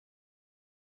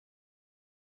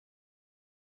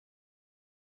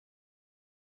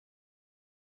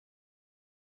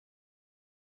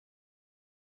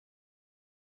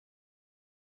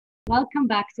Welcome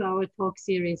back to our talk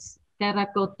series,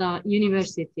 Terracotta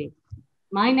University.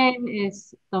 My name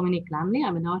is Dominique Lamley.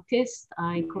 I'm an artist.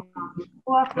 I co-found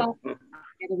together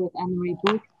with Anne-Marie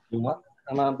Book.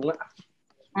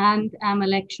 And I'm a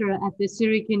lecturer at the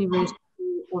Zurich University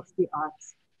of the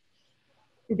Arts.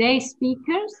 Today's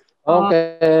speakers are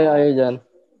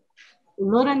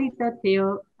Loranita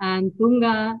Theo and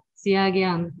Bunga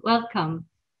Siagian. Welcome.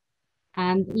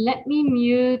 And let me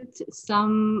mute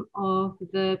some of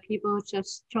the people who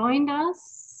just joined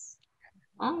us.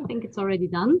 I think it's already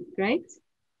done. Great.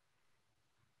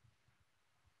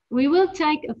 We will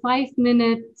take a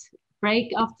 5-minute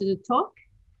break after the talk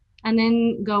and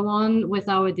then go on with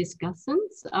our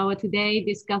discussants. Our today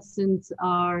discussants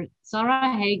are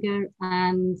Sarah Hager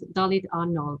and Dalit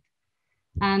Arnold.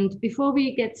 And before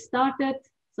we get started,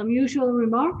 some usual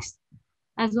remarks.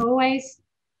 As always,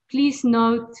 please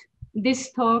note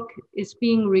this talk is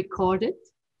being recorded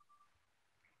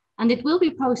and it will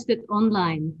be posted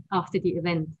online after the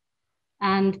event.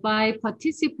 And by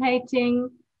participating,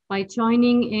 by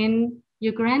joining in,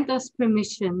 you grant us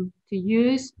permission to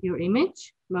use your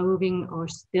image, moving or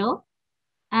still,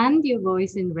 and your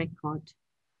voice in record.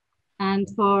 And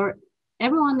for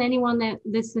anyone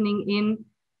listening in,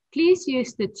 please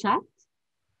use the chat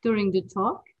during the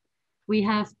talk. We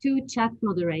have 2 chat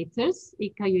moderators,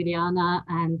 Ika Juliana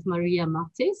and Maria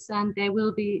Mattis, and they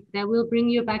will bring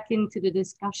you back into the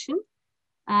discussion.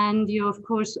 And you're of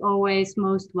course always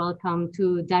most welcome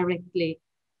to directly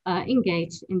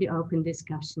engage in the open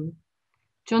discussion.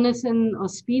 Jonathan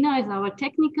Ospina is our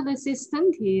technical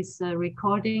assistant. He's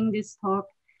recording this talk,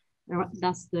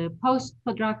 does the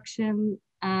post-production,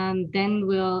 and then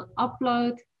we'll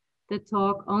upload the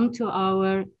talk onto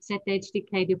our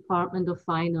ZHDK Department of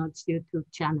Fine Arts YouTube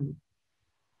channel.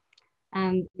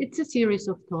 And it's a series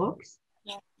of talks.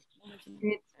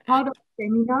 It's part of a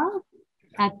seminar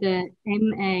at the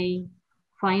MA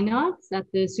Fine Arts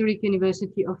at the Zurich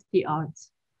University of the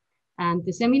Arts. And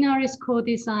the seminar is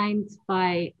co-designed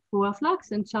by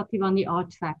Flux and Jatiwangi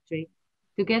Art Factory,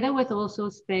 together with Also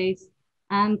Space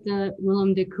and the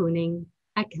Willem de Kooning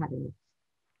Academy.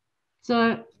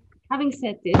 So, having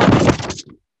said this,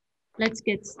 let's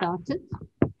get started.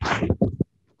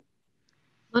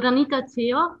 Loranita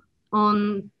Theo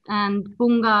and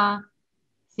Bunga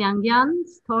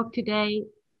Siagian's talk today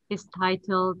is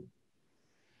titled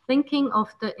Thinking of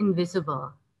the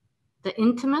Invisible, the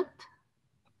Intimate,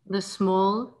 the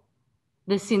Small,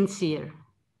 the Sincere.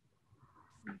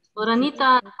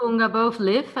 Loranita and Bunga both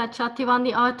live at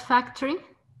Jatiwangi Art Factory.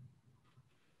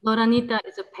 Loranita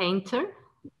is a painter,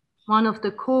 one of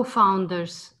the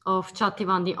co-founders of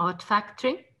Jatiwangi Art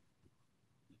Factory.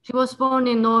 She was born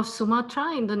in North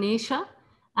Sumatra, Indonesia,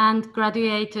 and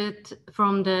graduated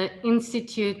from the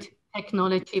Institute of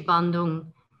Technology,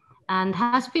 Bandung, and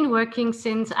has been working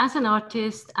since as an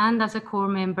artist and as a core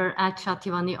member at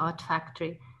Jatiwangi Art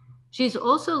Factory. She's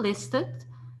also listed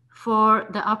for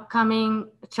the upcoming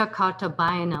Jakarta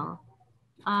Biennale.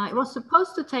 It was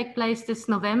supposed to take place this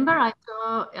November. I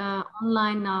saw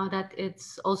online now that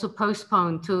it's also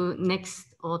postponed to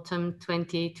next autumn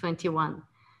 2021.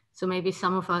 So maybe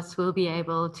some of us will be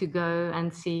able to go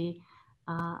and see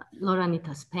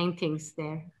Loranita's paintings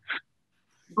there.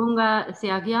 Bunga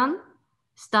Siagian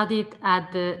studied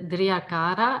at the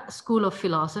Driyarkara School of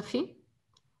Philosophy.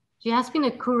 She has been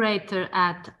a curator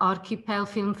at ARKIPEL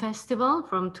Film Festival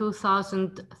from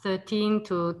 2013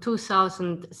 to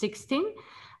 2016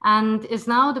 and is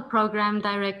now the program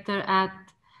director at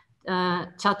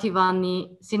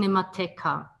Jatiwangi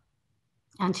Sinematek.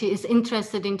 And she is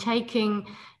interested in taking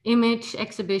image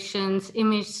exhibitions,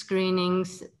 image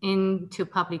screenings into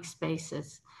public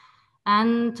spaces.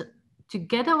 And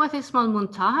together with Ismal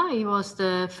Muntaha, he was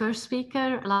the first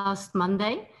speaker last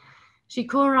Monday. She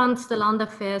co-runs the Land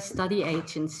Affairs Study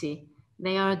Agency.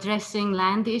 They are addressing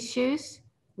land issues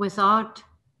with art,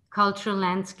 cultural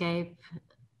landscape,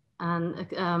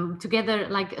 and together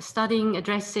like studying,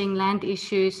 addressing land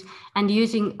issues and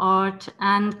using art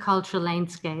and cultural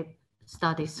landscape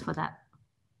studies for that.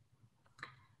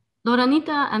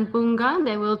 Loranita and Bunga,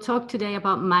 they will talk today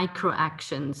about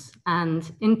micro-actions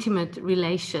and intimate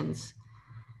relations.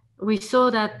 We saw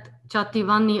that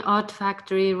Jatiwangi Art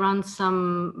Factory runs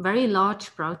some very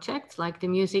large projects like the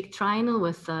Music Triennial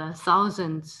with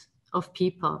thousands of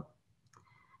people.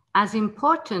 As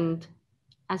important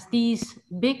as these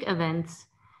big events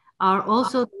are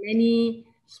also many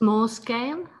small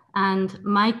scale and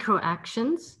micro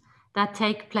actions that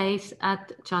take place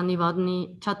at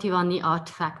Jatiwangi Art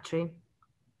Factory.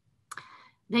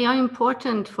 They are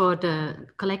important for the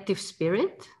collective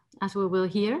spirit, as we will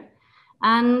hear,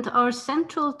 and are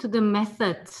central to the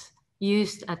methods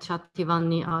used at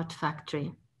Jatiwangi Art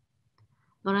Factory.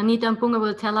 Loranita and Bunga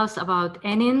will tell us about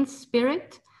Enin's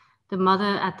spirit, the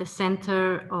mother at the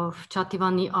center of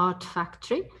Jatiwangi Art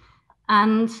Factory,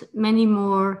 and many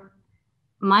more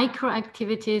micro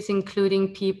activities,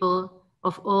 including people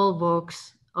of all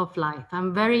walks of life.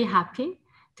 I'm very happy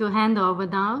to hand over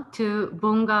now to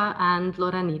Bunga and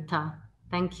Loranita.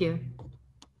 Thank you.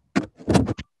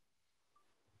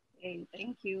 Okay,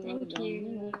 thank you. Thank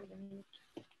you.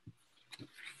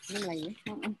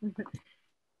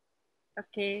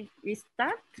 Okay, we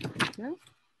start.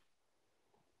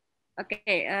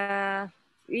 Okay,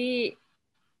 we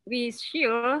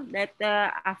sure that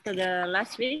after the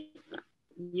last week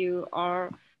you all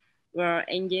were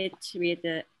engaged with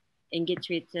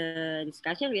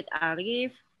discussion with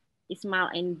Arif, Ismail,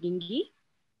 and Dingi,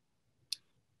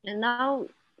 and now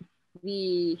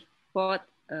we both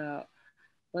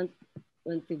want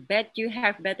to bet you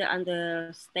have better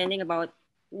understanding about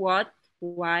what,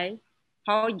 why,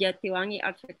 how Jatiwangi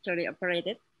Art Factory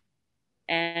operated.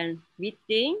 And we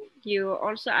think you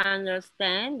also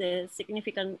understand the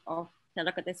significance of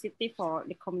Terracotta City for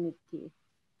the community.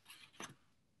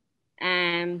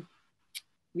 And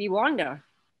we wonder,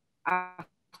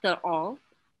 after all,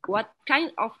 what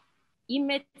kind of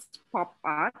image pop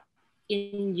up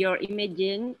in your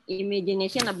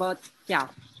imagination about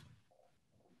self?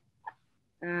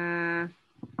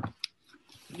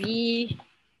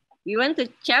 We want to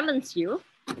challenge you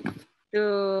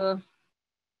to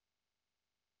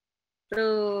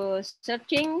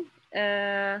searching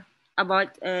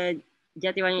about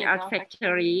Jatiwangi Art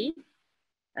Factory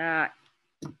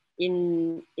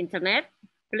in internet.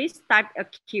 Please type a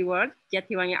keyword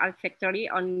Jatiwangi Art Factory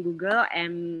on Google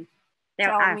and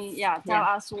tell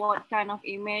us what kind of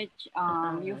image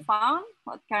you found,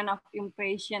 what kind of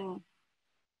impression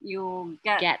you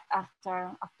get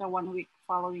after 1 week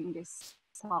following this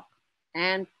talk.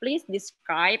 And please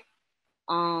describe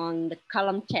on the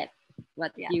column chat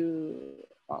what you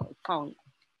found.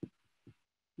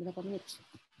 Berapa menit?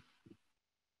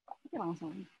 Oke,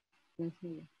 langsung.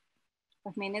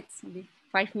 5 minutes maybe.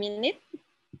 5 minutes?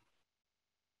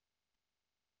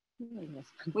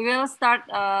 We will start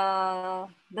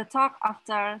the talk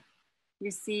after we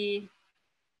see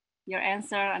your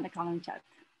answer on the column chat.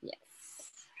 Yes.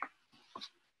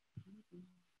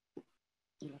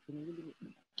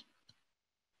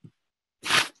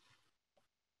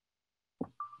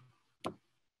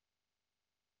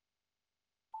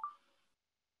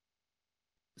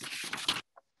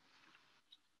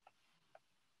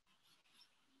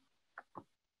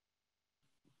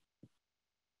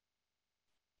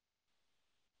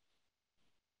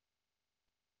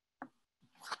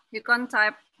 You can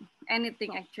type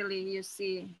anything actually you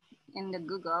see in the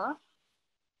Google.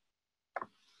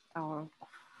 Or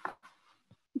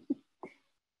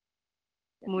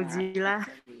Mozilla.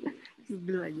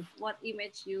 What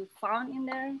image you found in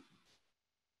there?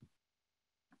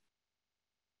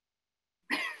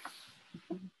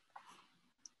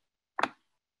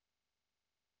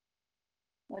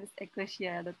 What is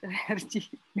equasia.org?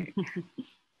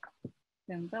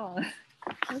 Tempel.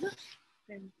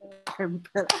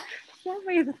 Tempel. Siapa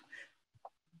itu?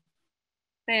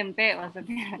 Tempe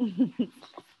maksudnya.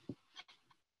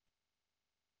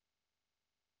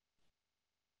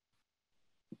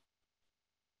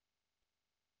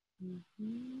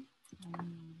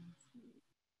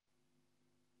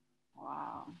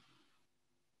 Wow.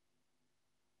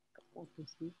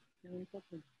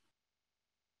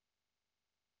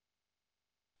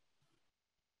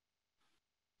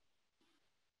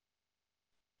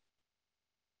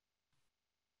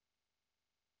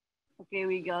 Okay,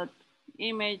 we got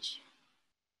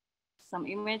some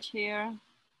image here.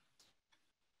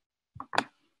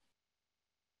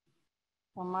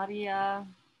 From Maria,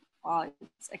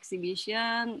 it's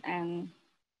exhibition and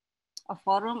a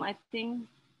forum, I think.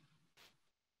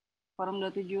 Forum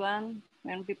do tujuan,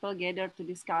 when people gather to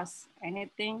discuss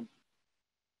anything.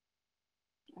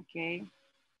 Okay.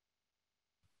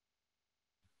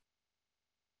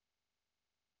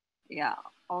 Yeah,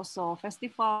 also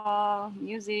festival,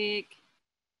 music,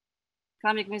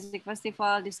 comic music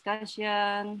festival,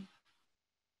 discussion.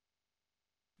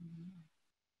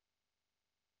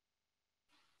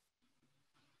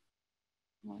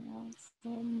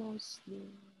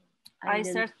 I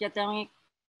searched Jatiwangi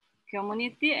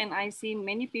community and I see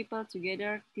many people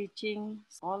together teaching,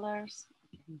 scholars.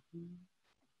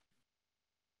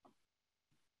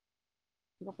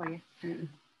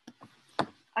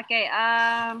 Okay,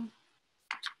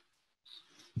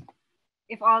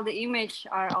 if all the image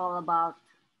are all about,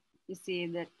 you see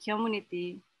the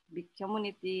community, big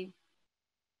community,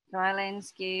 dry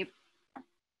landscape,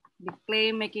 the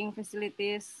clay making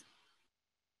facilities.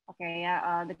 Okay,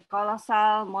 yeah, the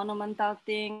colossal, monumental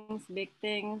things, big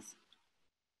things.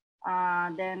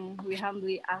 Then we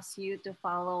humbly ask you to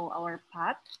follow our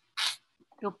path,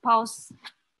 to pause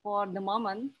for the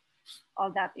moment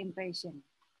of that impression.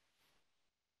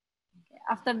 Okay.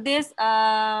 After this,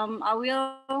 I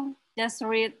will just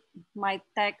read my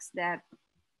text that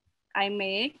I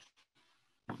make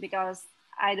because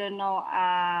I don't know,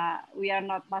 we are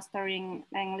not mastering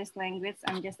English language.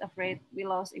 I'm just afraid we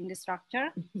lost in the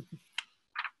structure.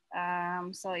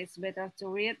 So it's better to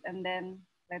read and then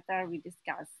later we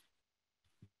discuss.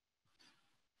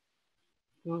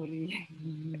 Sorry.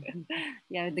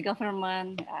 Yeah, the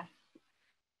government.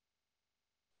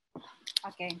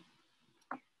 Okay.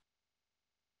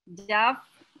 Jeff,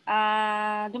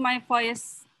 do my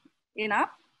voice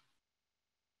enough?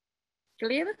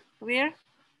 Clear? Clear?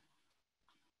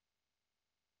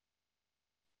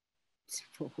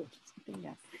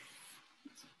 Yes.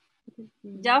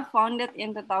 Jeff founded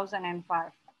in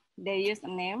 2005. They used a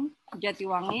name,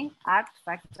 Jatiwangi Art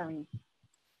Factory.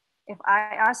 If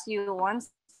I ask you once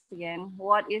again,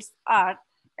 what is art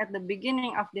at the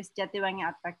beginning of this Jatiwangi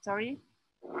Art Factory?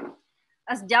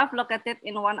 As Jeff located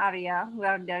in one area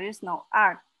where there is no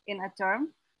art in a term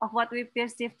of what we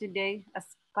perceive today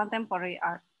as contemporary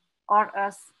art, or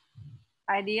as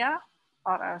idea,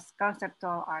 or as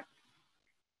conceptual art.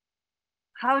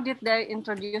 How did they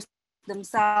introduce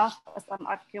themselves as an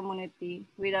art community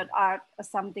without art as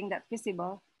something that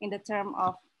visible in the term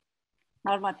of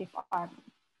normative art?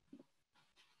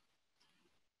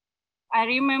 I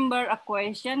remember a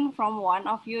question from one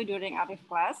of you during art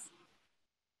class.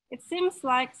 It seems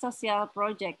like social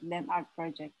project than art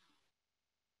project.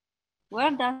 Where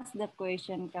does the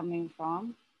question coming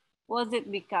from? Was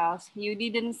it because you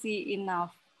didn't see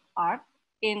enough art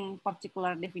in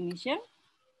particular definition?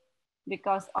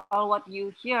 Because all what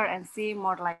you hear and see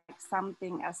more like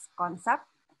something as concept,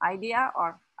 idea,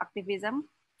 or activism?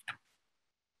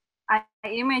 I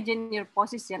imagine your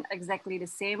position exactly the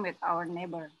same with our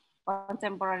neighbor.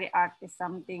 Contemporary art is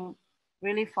something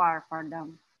really far for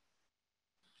them.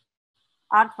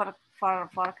 Art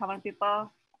for common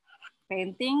people,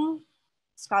 painting,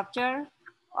 sculpture,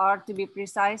 or to be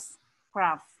precise,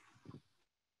 craft.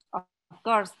 Of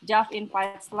course, Jeff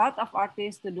invites a lot of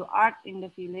artists to do art in the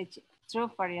village through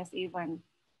various events.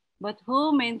 But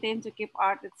who maintain to keep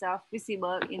art itself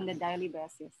visible in the daily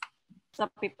basis? So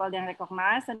people then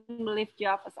recognize and believe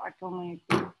Jeff as art community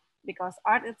because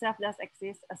art itself does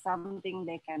exist as something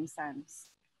they can sense.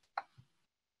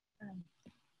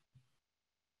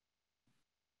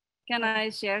 Can I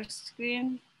share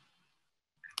screen?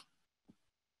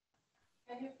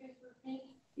 Can you please repeat?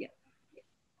 Yeah.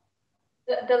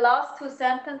 The last two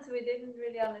sentences, we didn't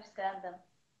really understand them.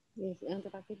 Yes, yang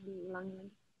terakhir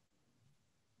diulangi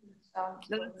lagi.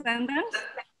 The sentence?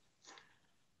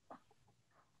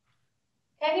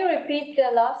 Can you repeat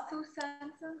the last two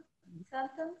sentences?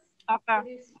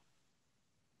 Okay.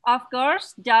 Of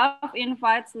course, Jeff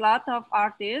invites a lot of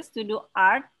artists to do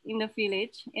art in the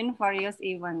village in various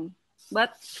events,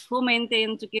 but who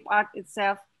maintain to keep art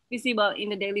itself visible in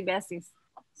the daily basis.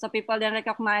 So people then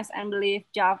recognize and believe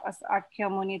Jeff as art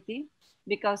community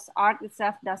because art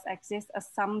itself does exist as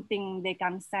something they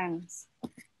can sense.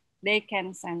 They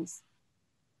can sense.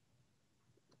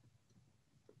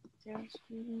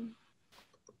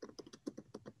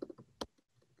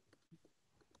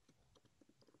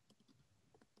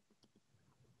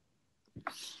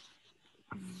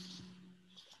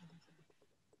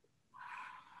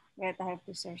 Wait, I have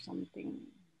to share something.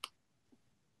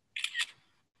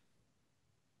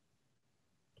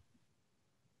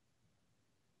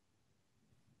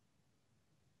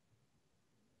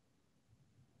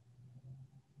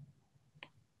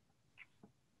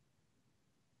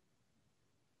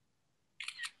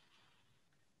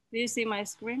 Do you see my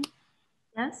screen?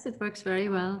 Yes, it works very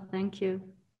well. Thank you.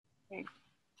 Okay.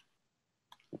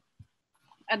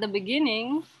 At the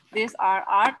beginning, these are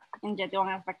art in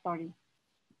Jatiwangi Factory.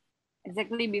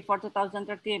 Exactly before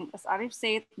 2013, as Arif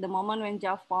said, the moment when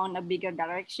Jeff found a bigger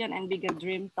direction and bigger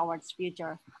dream towards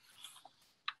future.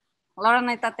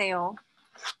 Loranita Theo,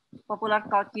 popular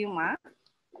called Yuma,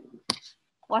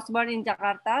 was born in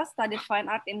Jakarta, studied fine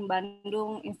art in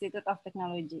Bandung Institute of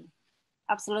Technology.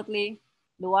 Absolutely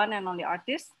the one and only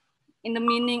artist, in the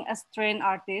meaning as trained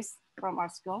artist from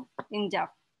art school in Jap.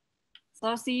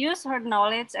 So she used her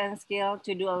knowledge and skill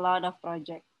to do a lot of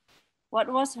projects.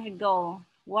 What was her goal?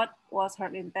 What was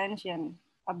her intention?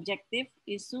 Objective,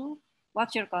 issue,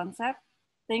 what's your concept?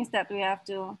 Things that we have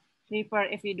to prepare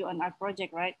if you do an art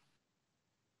project, right?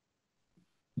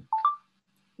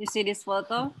 You see this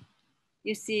photo?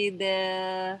 You see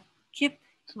the kid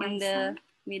in the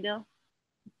middle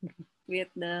with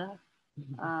the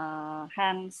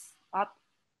hands up.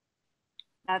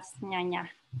 That's Nyanya.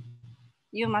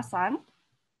 You, my son?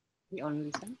 The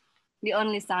only son. The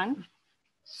only son.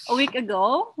 A week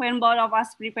ago, when both of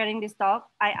us preparing this talk,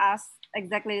 I asked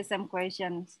exactly the same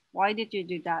questions. Why did you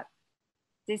do that?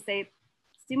 She said,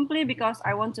 simply because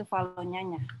I want to follow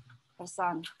Nyanya, her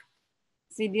son.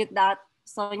 She did that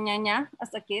so Nyanya,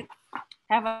 as a kid,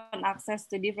 have an access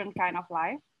to different kind of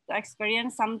life, to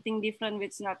experience something different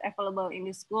which is not available in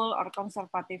the school or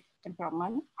conservative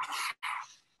environment.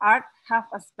 Art have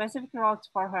a specific role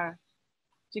for her,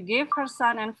 to give her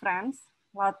son and friends,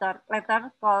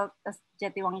 later called as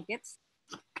Jatiwangi kids,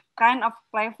 kind of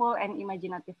playful and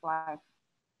imaginative life,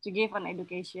 to give an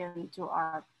education to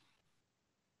art.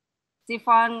 She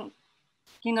found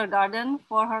kindergarten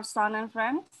for her son and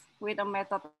friends with a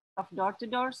method of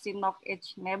door-to-door. She knocked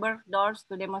each neighbor doors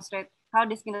to demonstrate how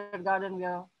this kindergarten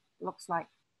will looks like.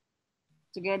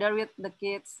 Together with the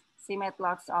kids, she made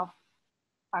lots of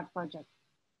art projects.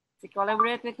 She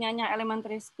collaborated with Nyanya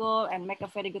Elementary School and make a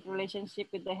very good relationship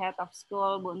with the head of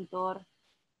school, Buntur.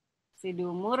 She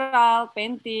do mural,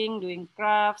 painting, doing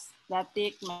crafts,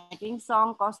 batik, making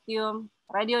song, costume,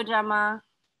 radio drama.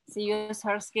 She used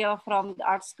her skill from the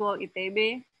art school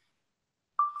ITB.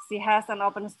 She has an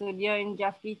open studio in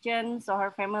Jav Kitchen, so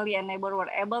her family and neighbor were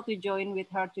able to join with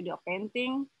her to do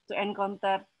painting, to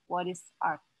encounter what is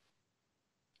art.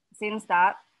 Since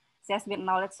that, she has been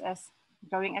acknowledged as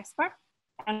drawing expert,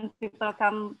 and people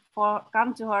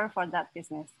come to her for that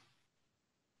business.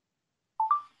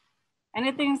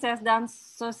 Anything she has done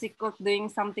so she could doing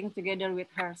something together with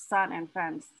her son and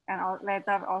friends, and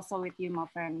later also with Yuma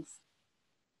friends.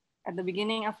 At the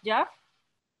beginning of Jav,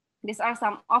 these are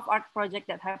some of art projects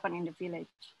that happen in the village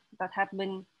that have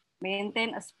been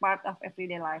maintained as part of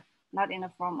everyday life, not in a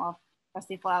form of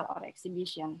festival or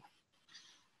exhibition.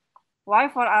 Why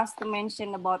for us to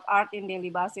mention about art in daily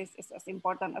basis is as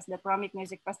important as the Ceramic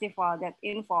Music Festival that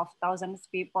involves thousands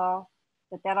of people,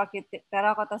 the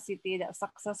Terracotta City that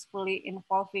successfully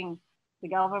involving the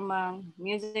government,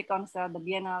 music concert, the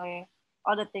Biennale,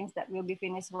 all the things that will be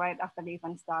finished right after the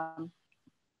event's done.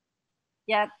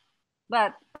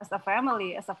 But as a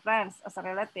family, as a friends, as a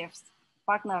relatives,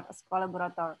 partner, as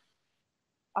collaborator,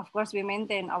 of course, we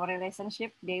maintain our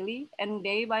relationship daily and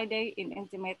day by day in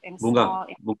intimate and small.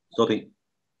 Sorry.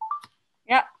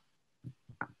 Yeah.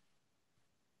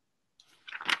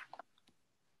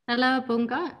 Hello,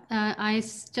 Bunga. I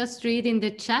just read in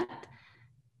the chat.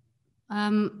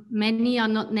 Many are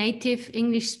not native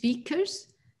English speakers.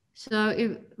 So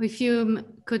if you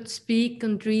could speak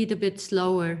and read a bit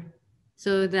slower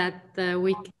so that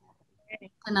we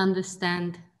can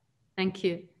understand. Thank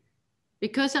you.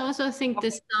 Because I also think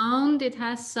the sound, it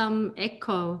has some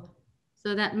echo.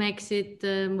 So that makes it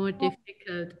more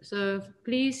difficult. So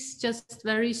please just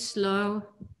very slow.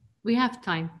 We have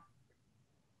time.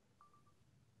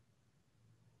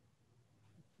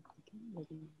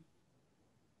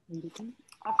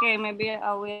 Okay, maybe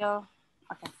I will.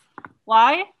 Okay.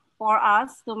 Why for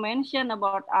us to mention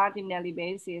about art in daily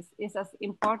basis is as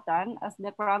important as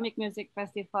the Ceramic Music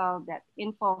Festival that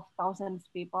involves thousands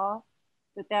of people,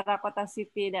 the Terracotta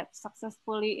City that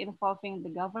successfully involving the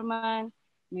government,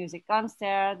 music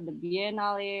concert, the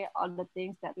Biennale, all the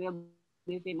things that will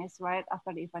be finished right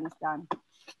after the event is done.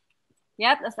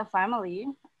 Yet as a family,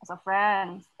 as a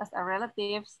friend, as a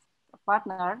relatives, a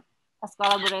partner, as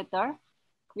collaborator,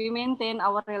 we maintain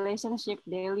our relationship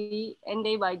daily and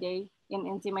day by day in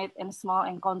intimate and small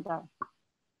encounter.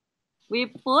 We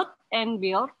put and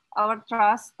build our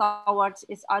trust towards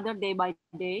each other day by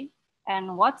day.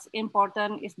 And what's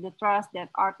important is the trust that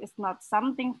art is not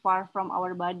something far from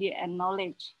our body and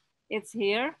knowledge. It's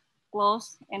here,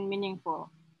 close, and meaningful.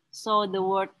 So the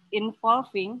word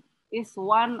involving is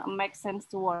one makes sense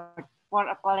word for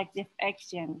a collective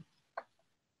action.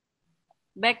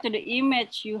 Back to the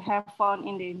image you have found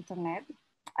in the internet,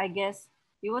 I guess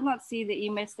you will not see the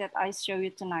image that I show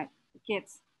you tonight.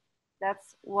 Kids,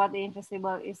 that's what the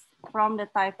invisible is from the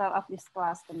title of this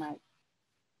class tonight.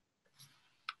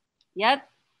 Yet,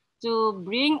 to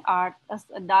bring art as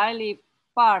a daily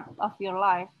part of your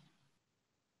life,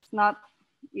 it's not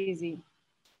easy.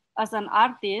 As an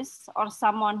artist or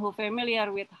someone who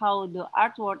familiar with how the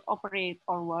art world operate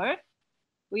or work,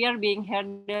 we are being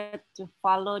herded to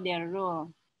follow their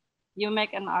rule. You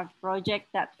make an art project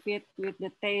that fits with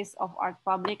the taste of art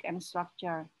public and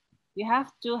structure. You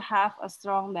have to have a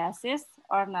strong basis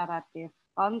or narrative,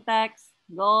 context,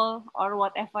 goal, or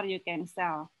whatever you can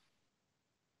sell.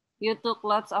 You took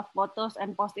lots of photos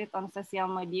and post it on social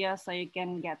media so you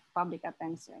can get public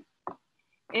attention.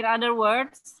 In other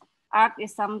words, art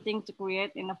is something to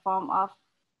create in the form of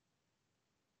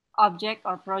object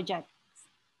or project.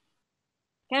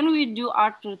 Can we do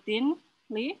art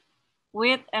routinely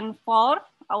with and for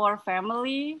our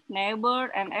family, neighbor,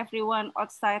 and everyone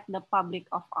outside the public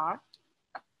of art?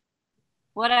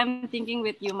 What I'm thinking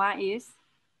with Yuma is,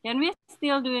 can we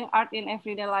still doing art in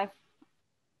everyday life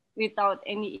without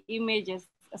any images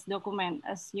as document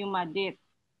as Yuma did?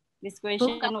 This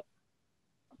question,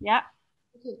 yeah.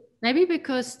 Maybe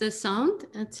because the sound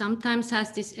sometimes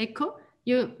has this echo,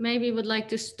 you maybe would like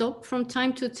to stop from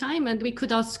time to time and we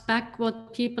could ask back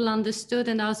what people understood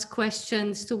and ask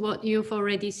questions to what you've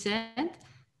already said.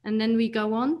 And then we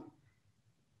go on.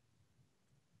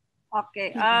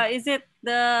 Okay, is it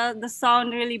the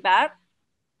sound really bad?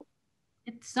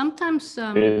 It's sometimes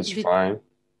it's fine.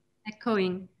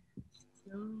 Echoing.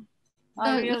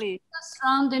 Oh, really? Let's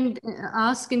round and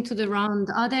ask into the round.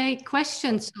 Are there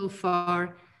questions so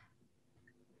far?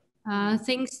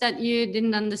 Things that you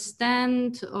didn't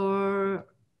understand, or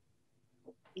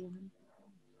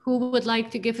who would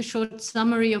like to give a short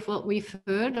summary of what we've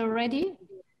heard already?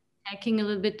 Taking a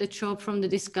little bit the job from the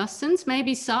discussants.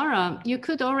 Maybe Sarah, you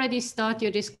could already start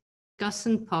your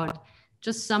discussion part,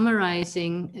 just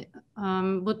summarizing.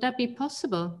 Would that be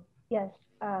possible? Yes,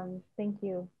 thank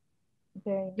you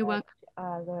very much,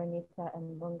 Loranita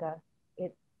and Bunga.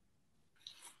 It's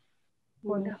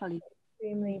for me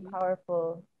extremely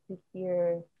powerful to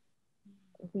hear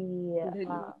the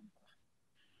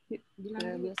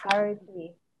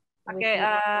clarity. Okay,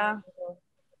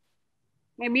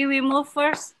 maybe we move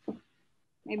first.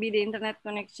 Maybe the internet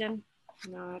connection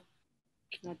not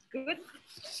good.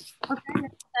 Okay,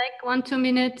 let's take 1-2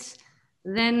 minutes.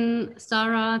 Then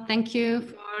Sarah, thank you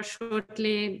for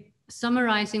shortly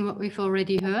summarizing what we've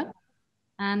already heard.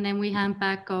 And then we hand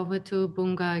back over to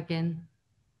Bunga again.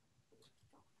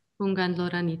 Bunga and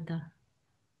Loranita.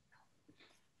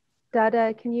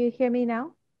 Dada, can you hear me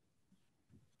now?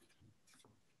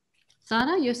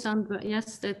 Sarah, you sound,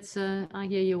 yes, that's, I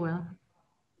hear you well.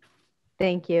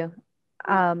 Thank you.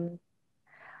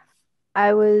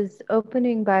 I was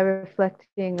opening by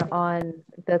reflecting on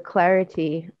the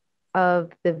clarity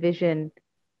of the vision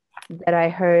that I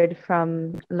heard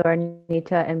from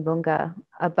Loranita and Bunga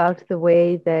about the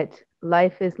way that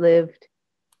life is lived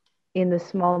in the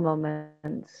small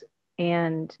moments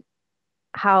and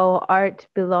how art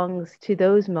belongs to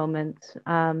those moments,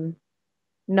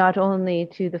 not only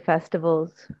to the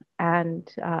festivals and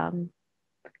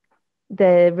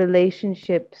the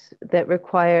relationships that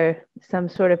require some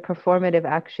sort of performative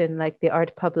action like the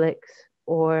art publics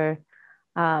or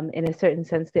in a certain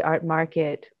sense the art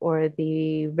market or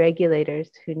the regulators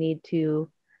who need to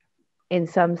in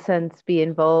some sense be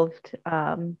involved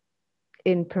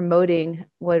in promoting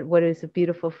what is a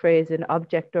beautiful phrase, an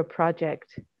object or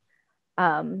project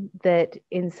that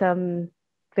in some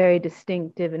very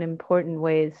distinctive and important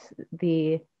ways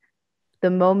the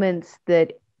moments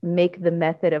that make the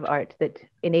method of art that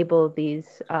enable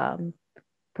these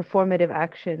performative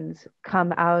actions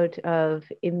come out of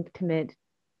intimate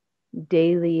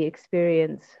daily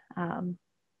experience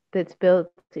that's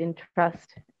built in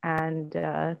trust and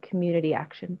community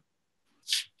action.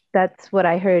 That's what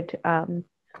I heard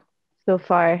so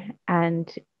far,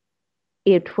 and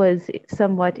it was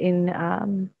somewhat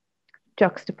in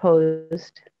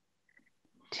juxtaposed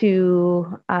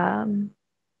to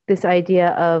this idea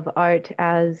of art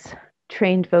as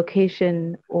trained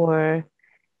vocation or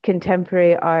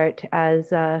contemporary art as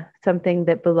something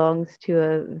that belongs to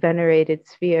a venerated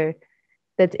sphere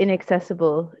that's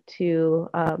inaccessible to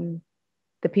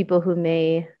the people who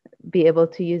may be able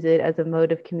to use it as a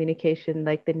mode of communication,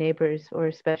 like the neighbors, or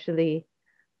especially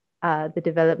the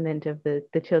development of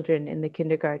the children in the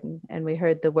kindergarten. And we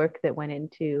heard the work that went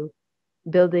into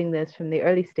building this from the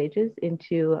early stages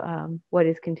into what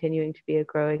is continuing to be a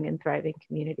growing and thriving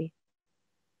community.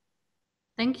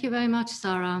 Thank you very much,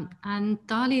 Sarah. And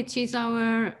Dalit, she's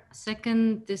our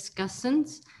second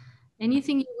discussant.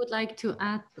 Anything you would like to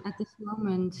add at this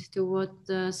moment to what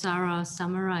Sarah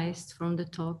summarized from the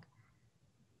talk?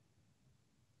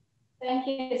 Thank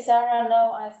you, Sarah.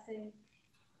 No, I think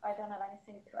I don't have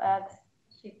anything to add.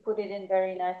 She put it in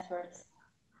very nice words.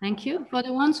 Thank you. For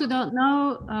the ones who don't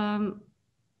know,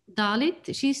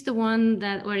 Dalit, she's the one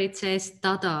that where it says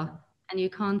Dada, and you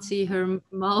can't see her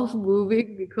mouth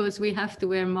moving because we have to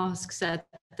wear masks at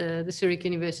the Zurich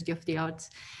University of the Arts.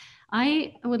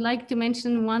 I would like to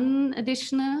mention one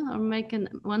additional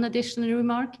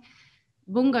remark.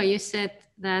 Bunga, you said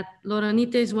that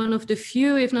Loranita is one of the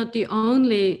few, if not the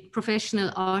only,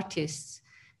 professional artists.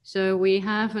 So we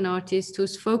have an artist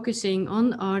who's focusing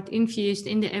on art infused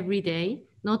in the everyday,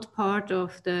 not part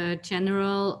of the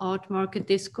general art market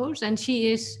discourse. And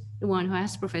she is the one who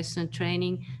has professional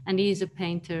training, and he is a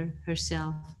painter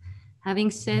herself.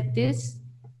 Having said this,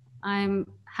 I'm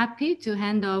happy to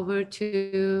hand over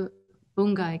to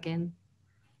Bunga again.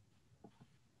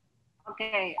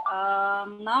 Okay,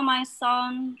 now my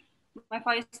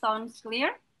voice sounds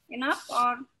clear enough, or?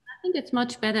 I think it's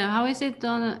much better. How is it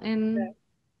done in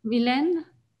Milan?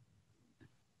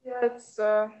 Yeah, it's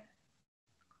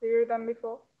clearer than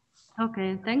before.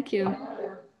 Okay, thank you.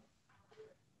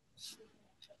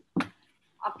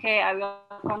 Okay, I will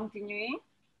continue.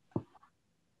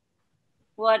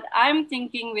 What I'm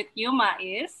thinking with Yuma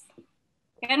is,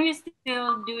 can we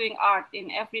still doing art in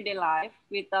everyday life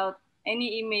without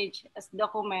any image as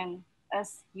document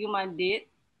as Yuma did?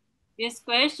 This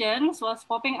question was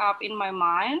popping up in my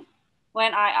mind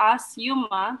when I asked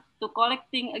Yuma to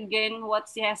collecting again what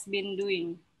she has been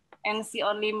doing, and she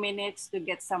only managed to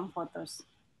get some photos.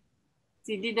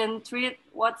 She didn't treat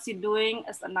what she doing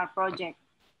as an art project.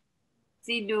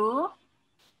 She do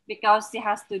because she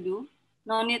has to do.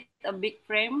 No need a big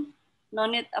frame, no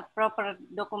need a proper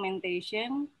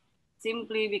documentation,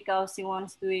 simply because she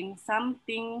wants doing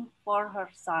something for her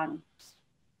son,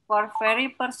 for very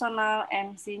personal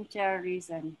and sincere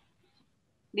reason.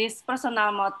 This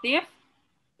personal motive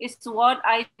is what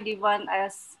I define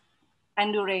as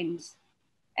endurance.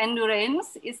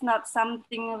 Endurance is not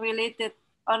something related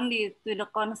only to the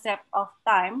concept of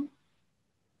time.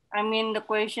 I mean the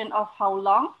question of how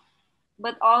long,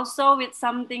 but also with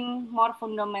something more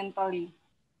fundamentally,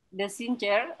 the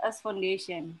sincere as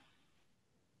foundation.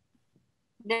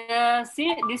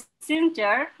 This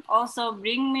sincere also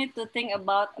bring me to think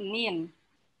about Nin,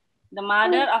 the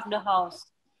mother of the house,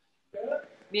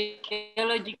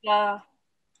 biological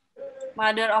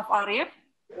mother of Arif,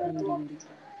 and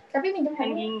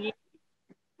Ginggi,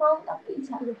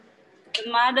 the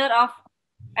mother of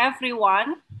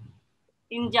everyone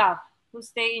in Jav, who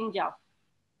stay in Jav.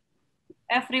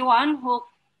 Everyone who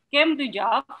came to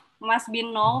Jav must be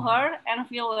know her and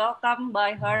feel welcomed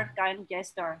by her kind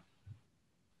gesture.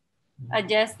 A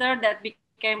gesture that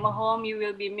became a home you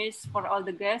will be missed for all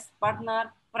the guests,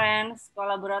 partner, friends,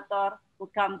 collaborator who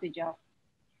come to Jav.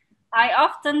 I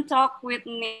often talk with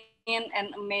Nin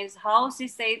and amazed how she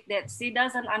said that she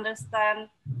doesn't understand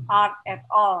art at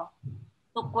all.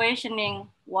 To questioning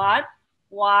what,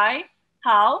 why,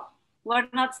 how were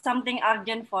not something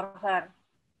urgent for her.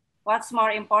 What's more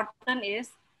important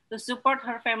is to support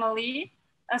her family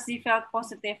as she felt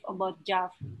positive about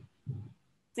Jav.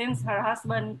 Since her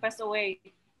husband passed away,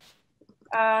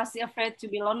 she afraid to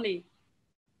be lonely.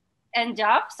 And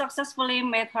Jav successfully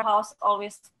made her house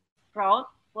always proud,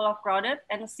 full of crowded,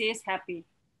 and she is happy.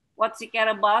 What she cared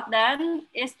about then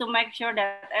is to make sure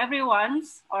that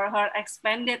everyone's or her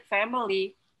expanded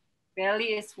family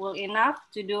belly is full enough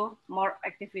to do more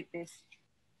activities.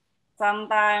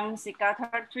 Sometimes she cut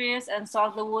her trees and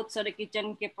salt the wood so the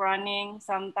kitchen keep running.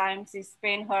 Sometimes she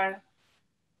spend her,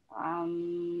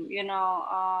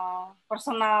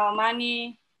 personal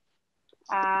money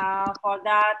for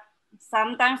that.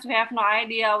 Sometimes we have no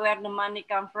idea where the money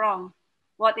come from.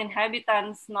 What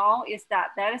inhabitants know is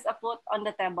that there is a food on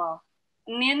the table.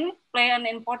 Nin play an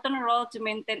important role to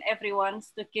maintain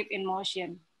everyone's to keep in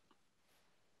motion.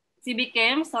 She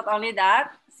becomes not only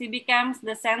that, she becomes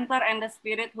the center and the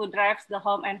spirit who drives the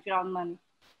home environment.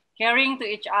 Caring to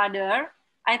each other,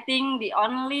 I think the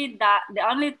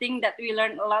only thing that we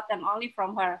learn a lot and only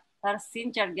from her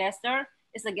sincere gesture,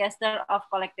 is a gesture of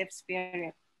collective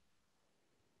spirit.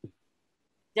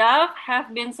 Jav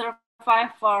have been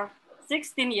survived for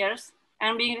 16 years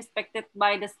and being respected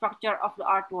by the structure of the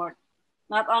art world,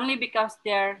 not only because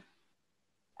their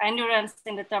endurance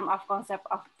in the term of concept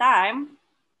of time,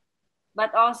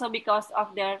 but also because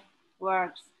of their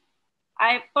works.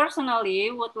 I personally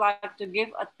would like to give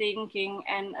a thinking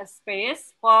and a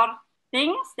space for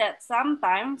things that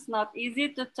sometimes not easy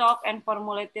to talk and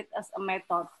formulate it as a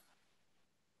method.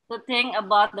 To think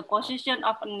about the position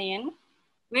of a Nin,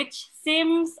 which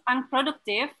seems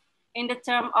unproductive in the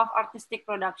term of artistic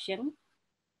production,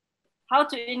 how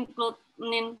to include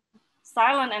Nin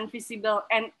silent and visible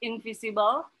and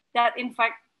invisible that in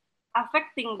fact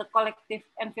affecting the collective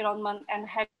environment and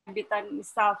habitat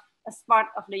itself as part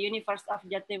of the universe of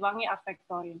Jatiwangi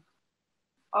Affectorium.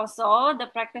 Also, the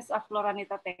practice of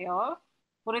Loranita Theo,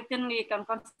 who routinely can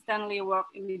consistently work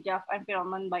in the Jav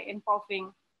environment by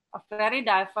involving a very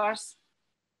diverse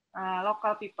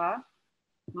local people,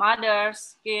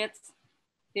 mothers, kids,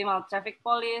 female traffic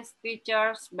police,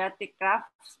 teachers, batik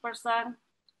craftsperson,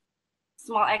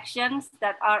 small actions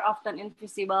that are often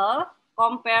invisible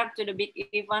compared to the big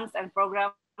events and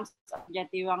programs of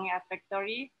Jatiwangi art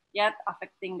factory, yet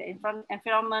affecting the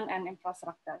environment and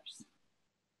infrastructures.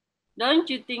 Don't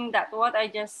you think that what I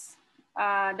just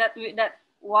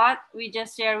what we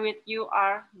just share with you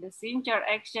are the sincere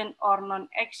action or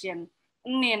non-action,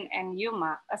 Nin and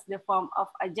Yuma, as the form of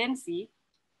agency?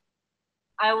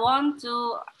 I want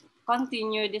to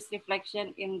continue this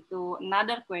reflection into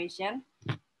another question.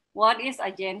 What is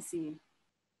agency?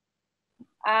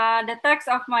 The text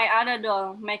of my other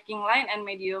doll, Making Line and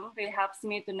Medium, really helps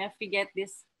me to navigate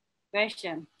this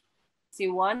question. She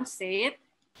once said,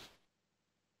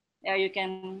 yeah, you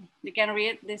can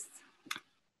read this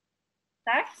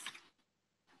text.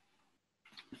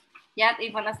 Yet,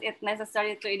 even as it's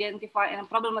necessary to identify and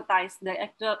problematize the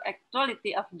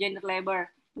actuality of gender labor,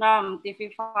 norm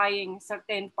typifying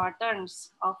certain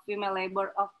patterns of female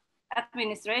labor of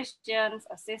administrations,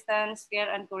 assistance,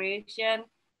 care, and creation,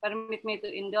 permit me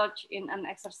to indulge in an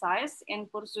exercise in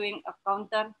pursuing a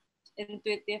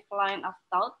counter-intuitive line of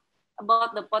thought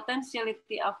about the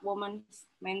potentiality of women's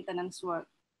maintenance work,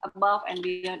 above and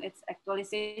beyond its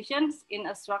actualizations in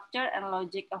a structure and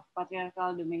logic of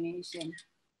patriarchal domination.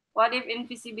 What if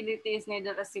invisibility is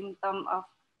neither a symptom of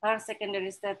her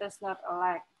secondary status nor a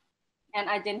lack? And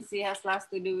agency has less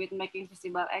to do with making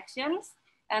visible actions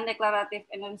and declarative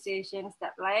enunciations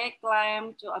that lay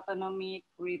claim to autonomy,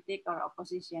 critique, or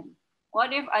opposition.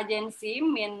 What if agency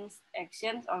means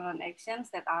actions or non-actions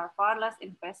that are far less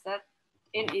invested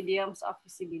in idioms of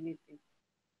visibility?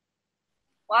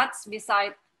 What's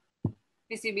beside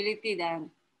visibility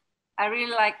then? I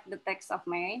really like the text of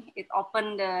May. It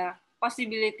opened the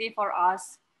possibility for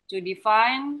us to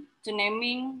define, to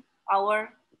naming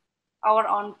our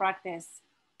own practice,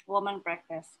 woman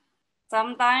practice.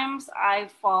 Sometimes I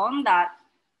found that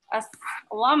as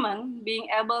a woman, being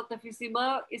able to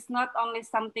visible is not only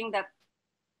something that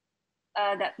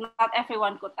that not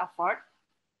everyone could afford,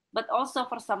 but also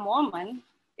for some women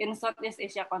in Southeast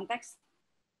Asia context,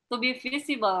 to be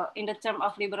visible in the term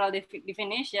of liberal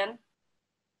definition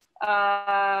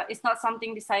is not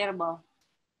something desirable.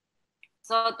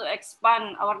 So to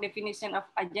expand our definition of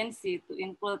agency to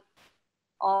include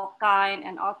all kind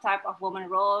and all type of woman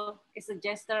role is a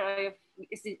gesture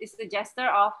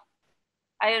of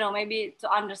I don't know, maybe to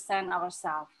understand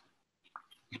ourselves.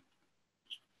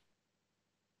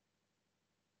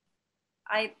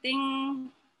 I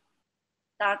think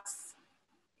that's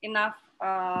enough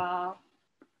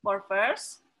for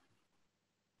first.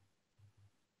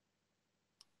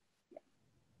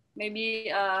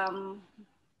 Maybe I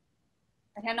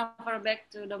hand over back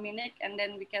to Dominic, and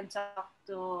then we can talk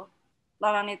to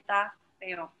Loranita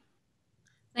Theo.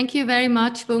 Thank you very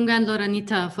much, Bunga and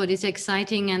Loranita, for this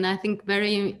exciting and I think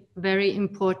very, very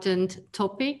important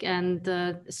topic and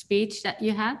speech that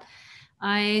you had.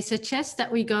 I suggest that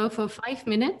we go for 5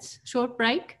 minutes, short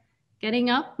break, getting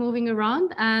up, moving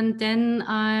around, and then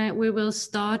we will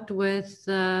start with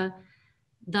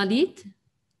Dalit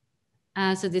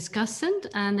as a discussant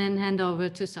and then hand over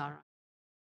to Sarah.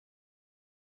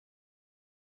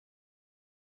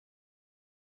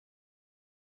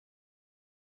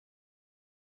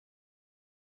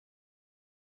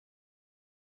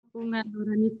 Bunga and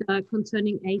Loranita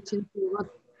concerning agency, what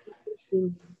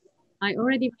I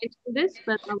already mentioned this,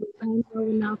 but I will hand over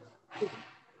now to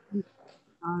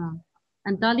Sarah.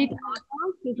 And Dalit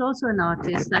is also an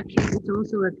artist, actually she's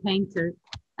also a painter,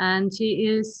 and she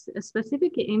is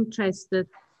specifically interested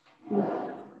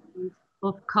in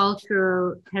of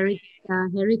cultural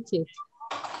heritage.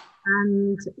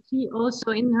 And she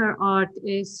also in her art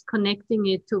is connecting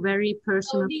it to very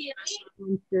personal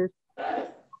experiences,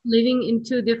 living in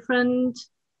two different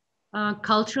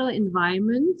cultural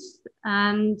environments,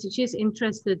 and she's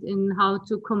interested in how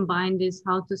to combine this,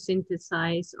 how to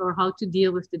synthesize or how to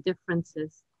deal with the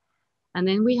differences. And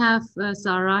then we have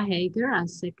Sarah Hager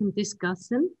as second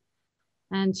discussant,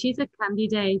 and she's a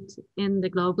candidate in the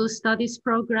Global Studies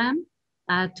program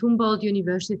at Humboldt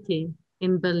University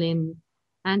in Berlin.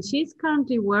 And she's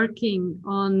currently working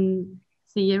on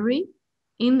theory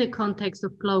in the context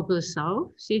of Global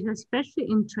South. She's especially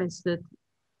interested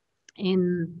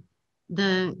in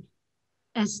the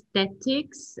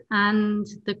aesthetics and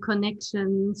the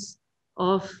connections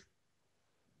of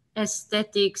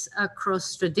aesthetics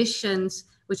across traditions,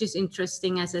 which is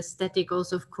interesting as aesthetic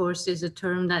also, of course, is a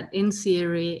term that in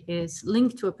theory is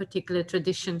linked to a particular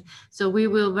tradition. So we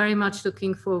will very much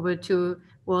looking forward to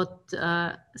what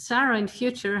Sarah in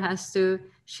future has to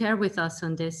share with us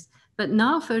on this. But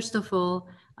now, first of all,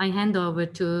 I hand over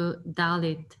to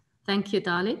Dalit. Thank you,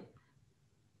 Dalit.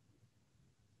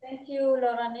 Thank you,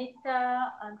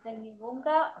 Loranita, and thank you,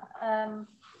 Bunga.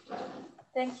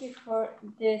 Thank you for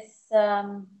this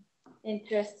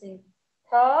interesting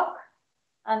talk.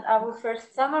 And I will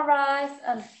first summarize,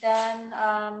 and then,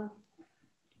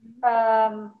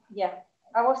 yeah,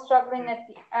 I was struggling at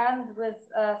the end with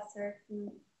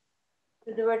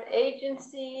the word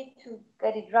agency to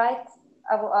get it right.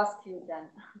 I will ask you then.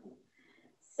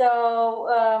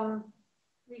 So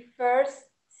we first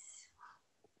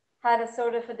had a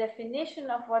sort of a definition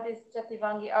of what is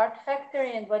Jatiwangi Art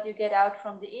Factory and what you get out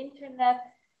from the internet.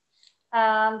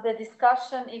 And the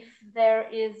discussion if there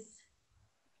is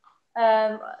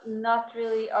not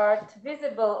really art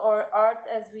visible or art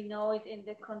as we know it in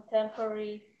the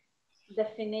contemporary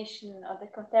definition or the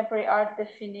contemporary art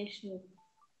definition,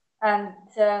 and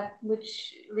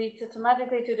which leads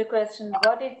automatically to the question,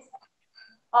 what is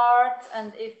art,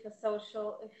 and if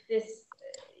this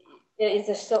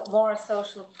is a more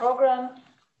social program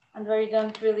and where you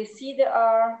don't really see the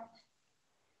art.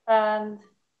 And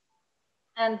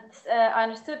I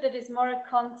understood that it's more a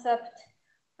concept,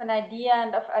 an idea,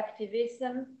 and of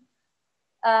activism,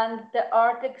 and the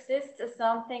art exists as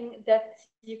something that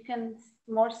you can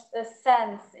more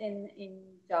sense in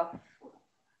job.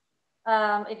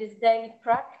 It is daily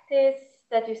practice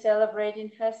that you celebrate in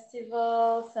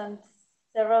festivals and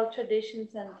several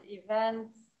traditions and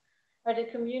events, where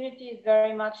the community is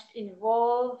very much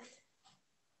involved,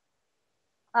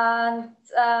 and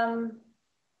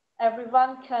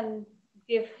everyone can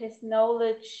give his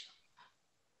knowledge.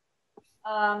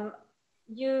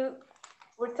 You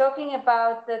were talking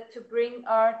about that to bring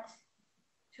art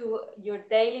to your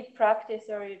daily practice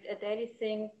or a daily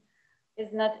thing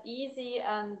is not easy,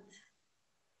 and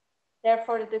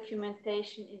therefore the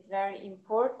documentation is very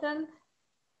important.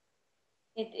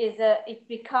 It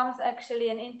becomes actually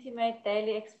an intimate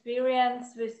daily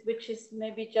experience which is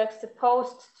maybe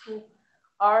juxtaposed to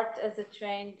art as a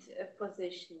trained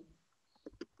position.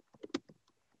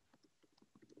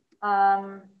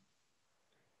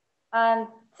 And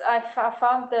I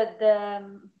found that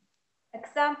the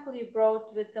example you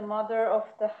brought with the mother of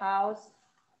the house,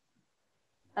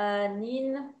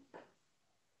 Nin,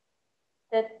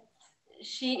 that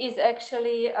she is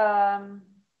actually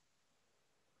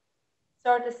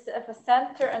sort of a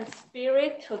center and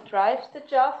spirit who drives the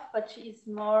job, but she is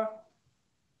more,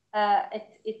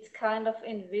 it's kind of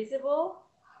invisible.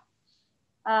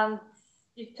 And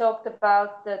you talked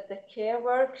about the care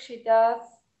work she does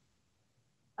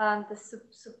and the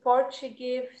support she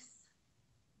gives,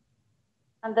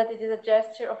 and that it is a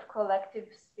gesture of collective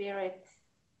spirit,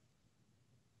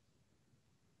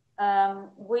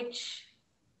 which,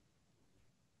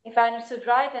 if I understood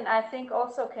right, and I think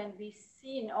also can be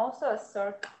seen also as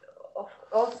sort of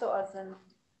also as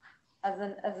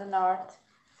an art.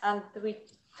 And we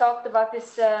talked about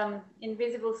this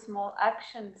invisible small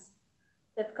actions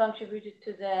that contributed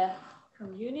to the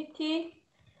community.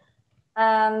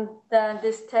 And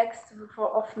this text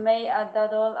of May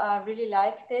Adadol, I really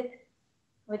liked it,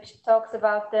 which talks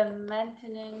about the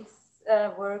maintenance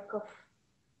work of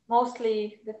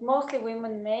mostly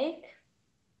women make.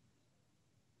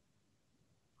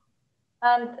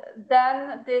 And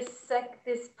then this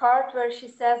part where she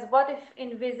says, what if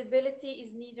invisibility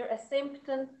is neither a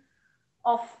symptom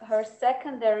of her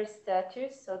secondary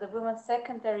status, so the woman's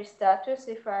secondary status,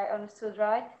 if I understood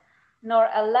right, nor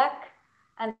a lack,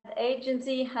 and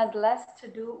agency has less to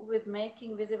do with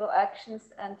making visible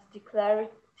actions and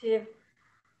declarative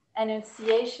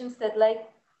enunciations that lay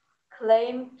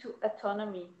claim to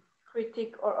autonomy,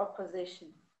 critique, or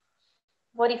opposition.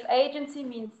 What if agency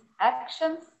means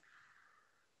actions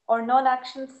or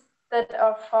non-actions that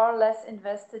are far less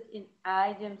invested in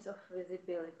items of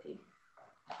visibility?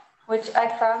 Which I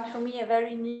found for me a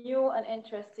very new and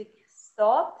interesting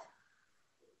thought.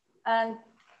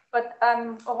 But I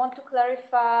want to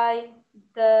clarify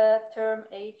the term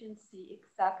agency,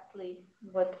 exactly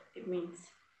what it means.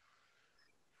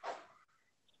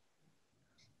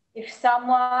 If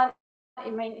someone,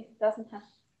 it doesn't have.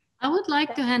 I would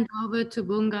like to hand over to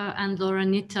Bunga and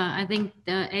Loranita. I think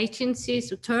the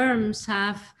agencies terms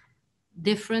have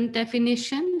different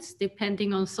definitions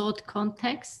depending on thought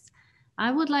context.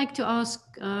 I would like to ask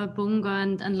Bunga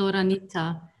and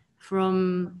Loranita,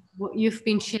 from what you've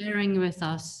been sharing with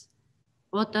us,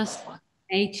 what does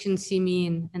agency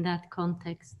mean in that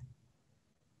context?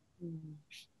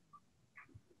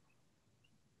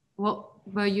 What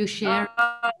were you sharing?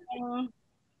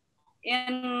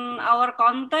 In our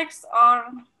context or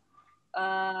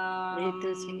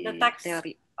the text,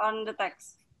 theory. On the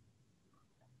text?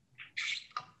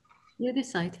 You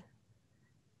decide.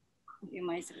 You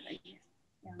might say that.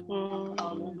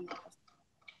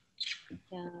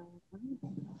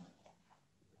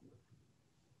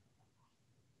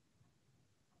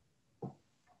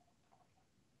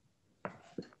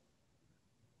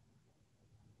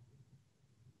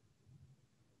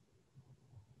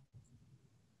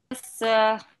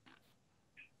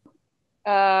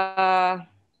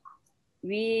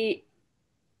 we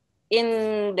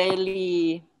in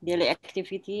daily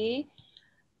activity,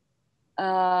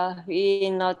 we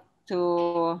not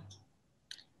to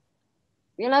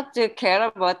care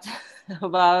about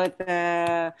about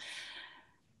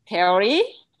theory,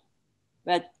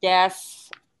 but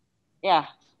just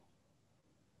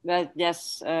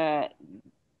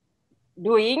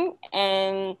doing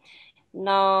and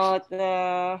not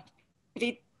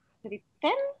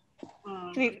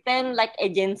pretend like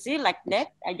agency like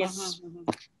that. I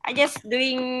just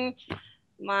doing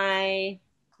my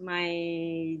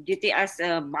duty as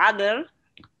a mother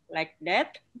like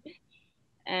that,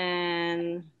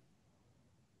 and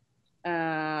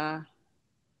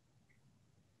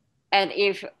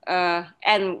if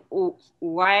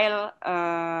while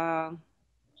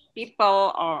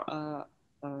people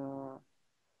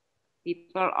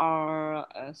are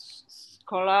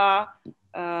sekolah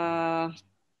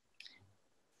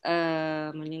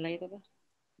menilai itu apa?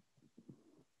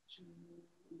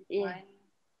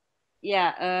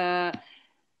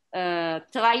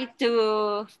 Try to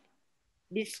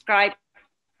describe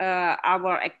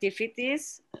our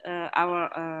activities,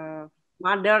 our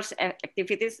mother's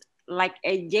activities like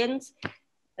agency.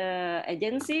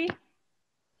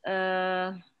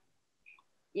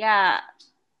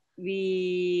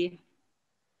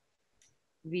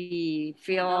 We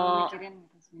feel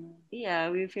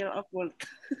we feel awkward.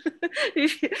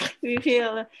 we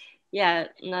feel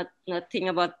not think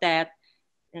about that.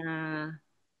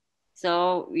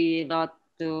 So we not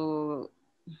to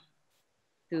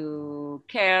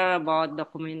care about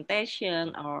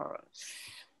documentation or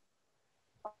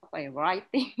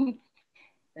writing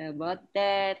about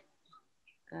that,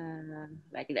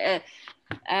 like that.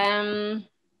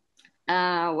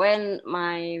 When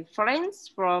my friends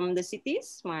from the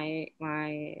cities, my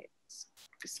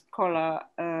scholar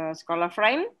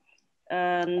friend,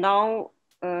 now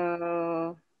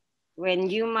when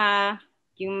Yuma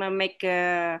make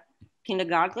a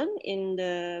kindergarten in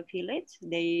the village,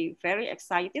 they very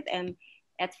excited and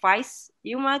advise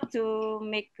Yuma to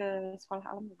make a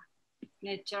sekolah alam.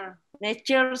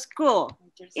 Nature school.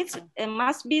 It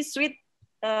must be sweet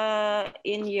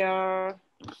in your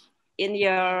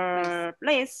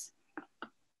place,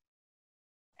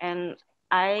 and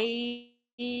I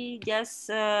just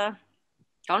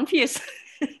confused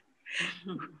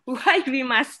why we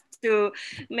must to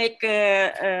make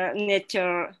a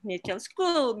nature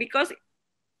school, because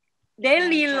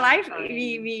daily life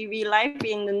we live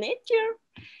in the nature.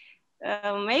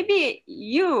 Maybe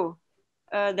you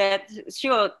that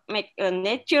should make a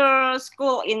nature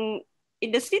school in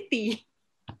the city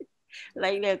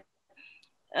like that.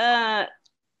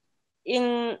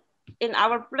 In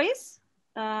our place,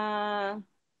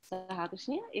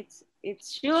 seharusnya it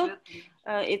should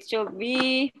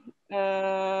be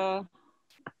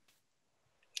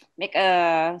make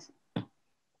a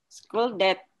school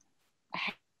that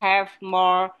have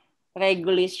more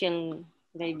regulation,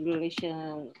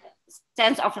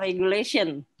 sense of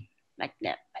regulation like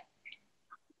that,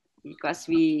 because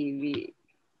we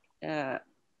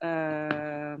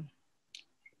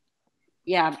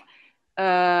have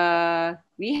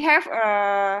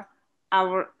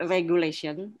our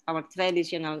regulation, our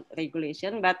traditional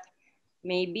regulation, but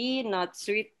maybe not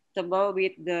suitable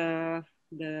with the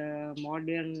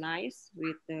modernized,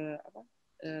 with the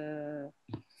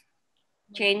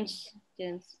change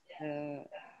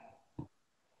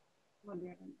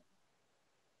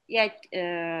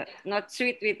not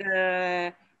suit with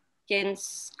the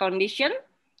change condition,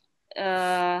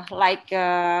 like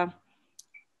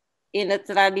in the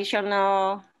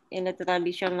traditional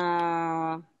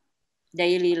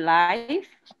daily life,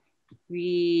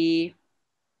 we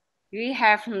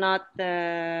have not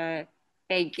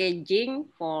packaging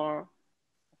for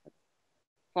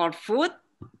food,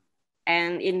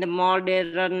 and in the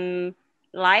modern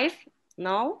life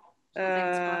now, we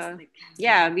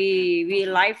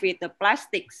live with the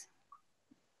plastics.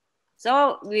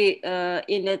 So we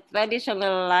in the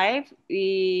traditional life,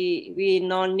 we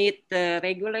no need the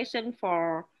regulation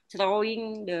for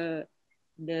throwing the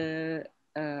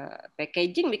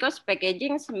packaging, because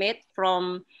packaging is made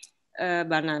from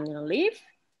banana leaf.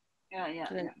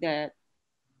 Like that.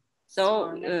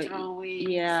 So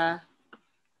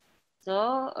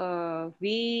so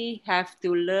we have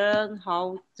to learn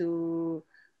how to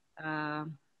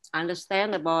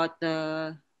understand about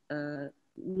the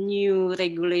new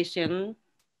regulation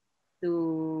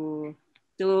to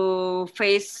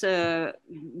face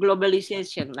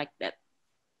globalization like that.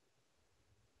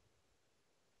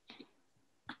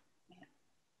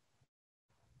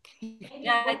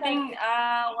 Yeah, I think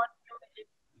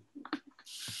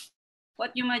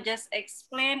what you might just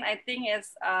explain, I think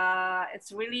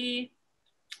it's really,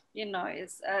 you know,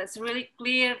 it's really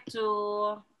clear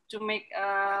to make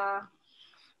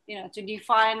you know, to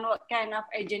define what kind of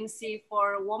agency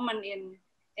for women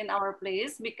in our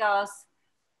place, because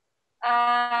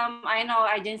I know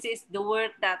agency is the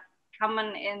word that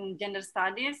common in gender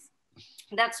studies.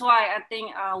 That's why I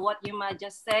think what you might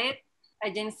just said,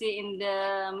 agency in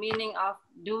the meaning of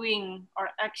doing or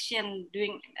action,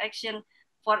 doing action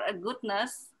for a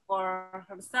goodness for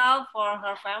herself, for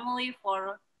her family,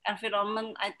 for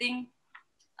environment. I think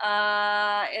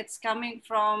it's coming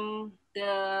from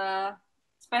the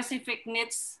specific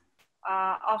needs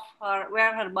of her,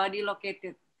 where her body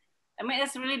located. I mean,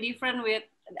 it's really different with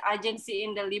the agency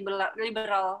in the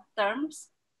liberal terms.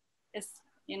 It's,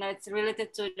 you know, it's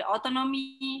related to the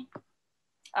autonomy,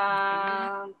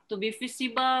 to be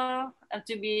visible, and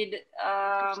to be,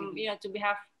 you know, to be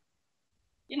have,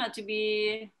 you know, to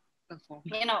be,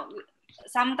 you know,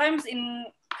 sometimes in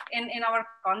our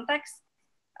context,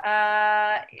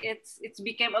 it's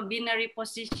became a binary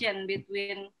position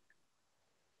between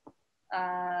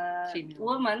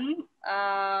women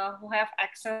who have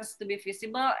access to be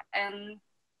visible and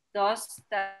those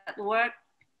that work,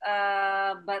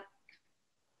 but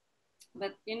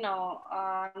you know,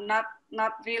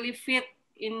 not really fit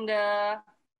in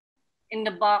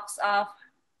the box of,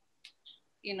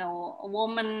 you know, a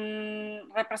woman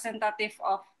representative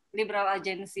of liberal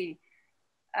agency.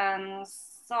 And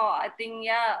so I think,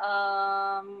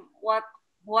 yeah,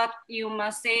 what you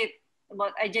must say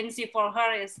about agency for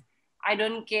her is, I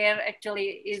don't care actually,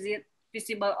 is it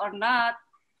visible or not?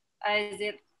 Is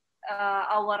it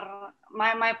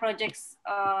my projects?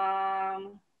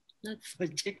 Not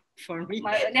project for me.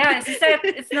 Yeah, she said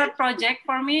it's not project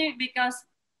for me because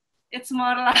it's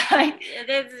more like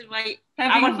This is my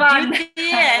having fun.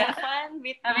 duty and fun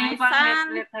with having my fun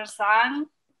son. with her son.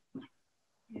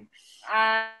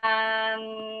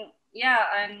 And yeah,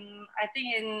 and I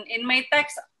think in my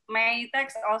text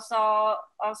also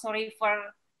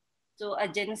refer to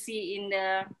agency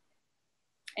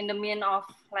in the mean of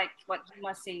like what you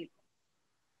must say.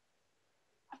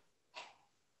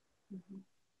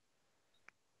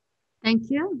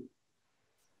 Thank you.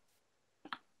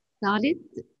 Got it.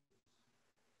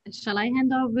 Shall I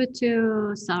hand over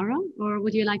to Sarah, or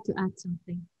would you like to add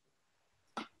something?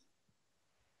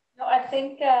 No, I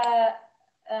think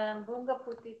Bunga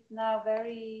put it now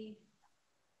very,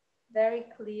 very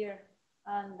clear.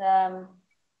 And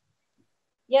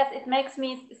yes, it makes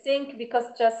me think, because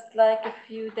just like a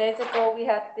few days ago, we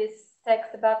had this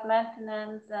text about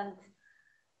maintenance, and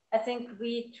I think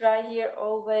we try here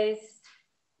always,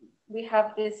 we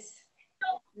have this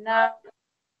now,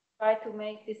 try to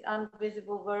make this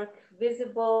invisible work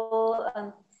visible,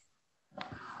 and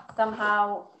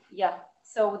somehow, yeah,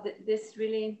 so this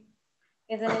really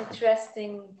is an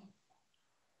interesting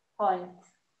point.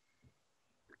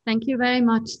 Thank you very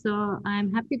much. So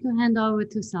I'm happy to hand over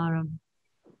to Sarah.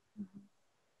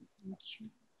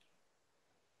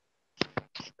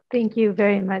 Thank you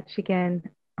very much again,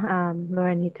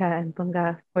 Loranita and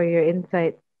Bunga, for your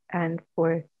insights and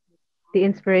for the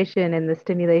inspiration and the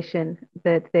stimulation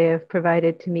that they have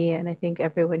provided to me, and I think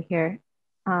everyone here.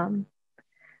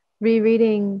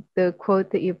 Rereading the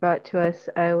quote that you brought to us,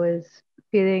 I was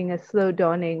feeling a slow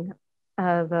dawning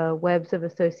of webs of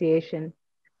association.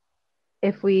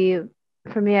 For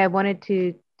me, I wanted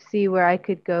to see where I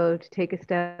could go to take a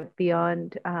step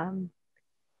beyond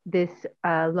this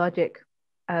logic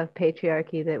of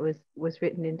patriarchy that was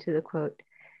written into the quote,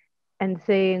 and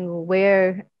saying,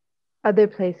 where other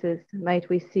places might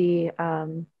we see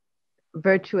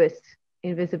virtuous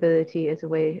invisibility as a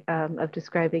way of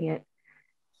describing it.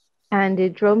 And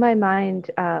it drove my mind,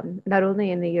 not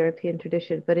only in the European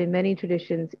tradition, but in many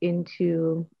traditions,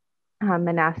 into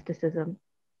monasticism.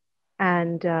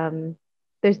 And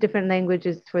there's different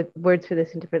languages for words for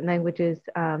this in different languages.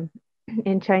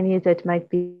 In Chinese, it might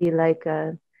be like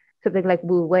something like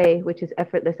wu wei, which is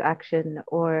effortless action,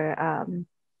 or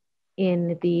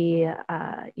in the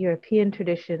European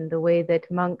tradition, the way that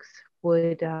monks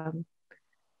would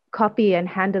copy and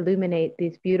hand illuminate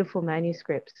these beautiful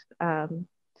manuscripts,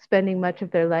 spending much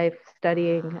of their life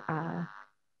studying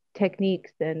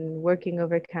techniques and working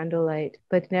over candlelight,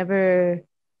 but never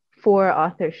for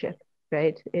authorship,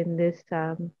 right? In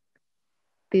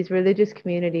these religious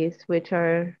communities, which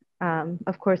are,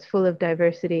 of course, full of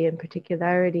diversity and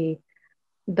particularity,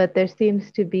 but there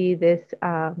seems to be this,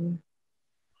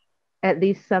 at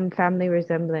least some family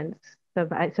resemblance,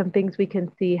 some things we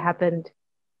can see happened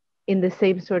in the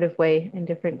same sort of way in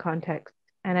different contexts.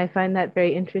 And I find that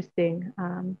very interesting,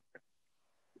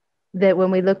 that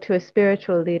when we look to a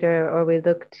spiritual leader or we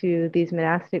look to these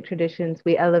monastic traditions,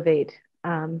 we elevate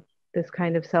this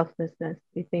kind of selflessness.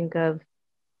 We think of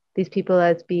these people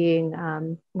as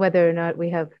being, whether or not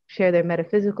we share their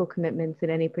metaphysical commitments in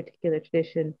any particular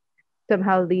tradition,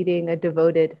 somehow leading a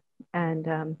devoted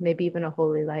and maybe even a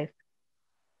holy life.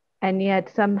 And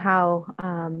yet somehow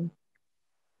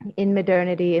in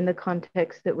modernity, in the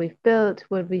context that we've built,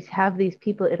 when we have these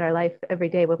people in our life every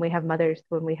day, when we have mothers,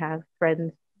 when we have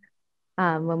friends,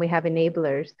 when we have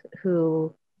enablers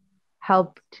who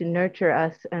help to nurture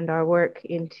us and our work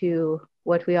into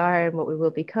what we are and what we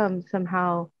will become,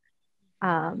 somehow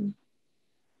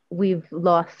we've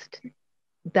lost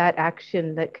that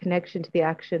action, that connection to the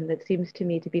action that seems to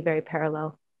me to be very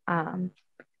parallel. And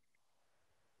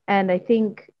I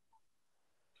think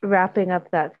wrapping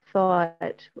up that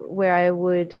thought, where I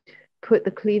would put the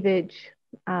cleavage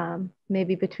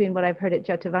maybe between what I've heard at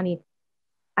Jatiwangi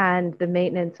and the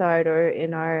maintenance art, or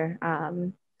in our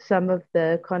some of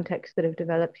the contexts that have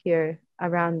developed here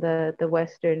around the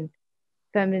Western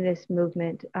feminist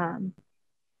movement,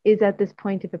 is at this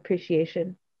point of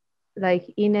appreciation. Like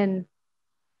in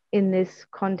this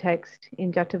context,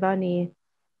 in Jatiwangi,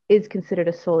 is considered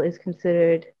a soul, is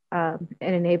considered an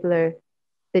enabler,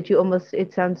 that you almost,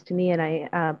 it sounds to me, and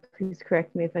I please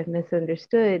correct me if I've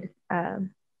misunderstood,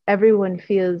 everyone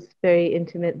feels very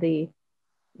intimately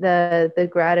the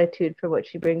gratitude for what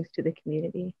she brings to the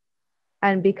community.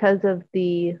 And because of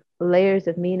the layers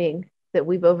of meaning that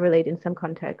we've overlaid in some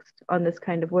context on this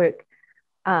kind of work,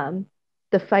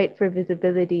 the fight for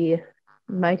visibility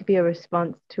might be a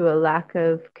response to a lack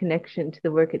of connection to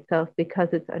the work itself because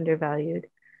it's undervalued.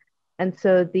 And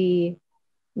so the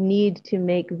need to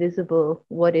make visible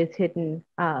what is hidden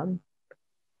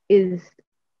is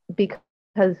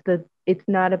because it's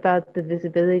not about the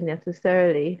visibility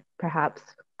necessarily, perhaps,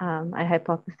 I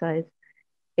hypothesize.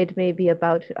 It may be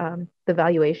about the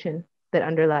valuation that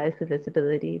underlies the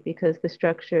visibility, because the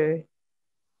structure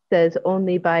says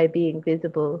only by being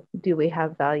visible do we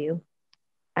have value.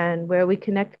 And where we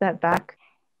connect that back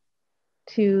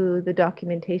to the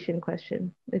documentation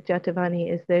question with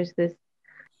Jatiwangi is there's this,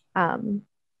 I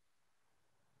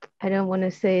don't want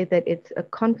to say that it's a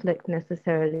conflict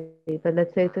necessarily, but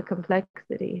let's say it's a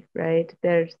complexity, right?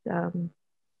 There's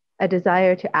a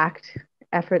desire to act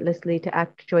effortlessly, to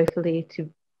act joyfully,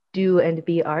 to do and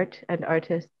be art and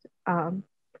artists.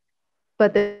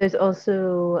 But there's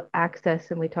also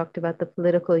access, and we talked about the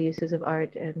political uses of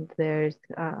art, and there's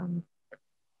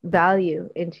value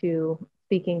into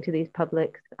speaking to these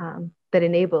publics that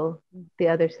enable the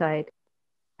other side.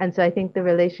 And so I think the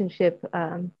relationship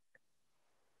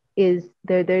is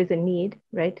there's a need,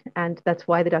 right? And that's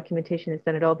why the documentation is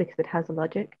done at all, because it has a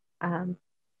logic,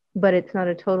 but it's not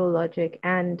a total logic.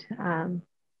 And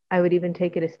I would even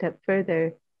take it a step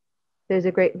further. There's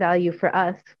a great value for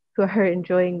us who are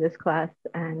enjoying this class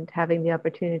and having the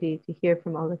opportunity to hear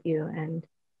from all of you and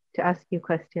to ask you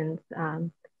questions,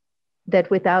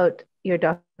 that without your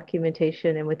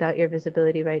documentation and without your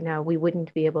visibility right now, we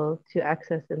wouldn't be able to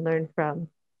access and learn from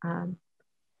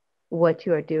what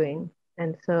you are doing.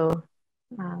 And so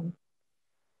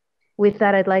with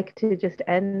that, I'd like to just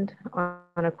end on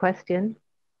a question.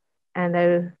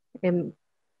 And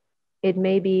it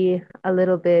may be a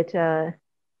little bit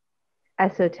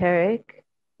esoteric,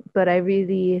 but I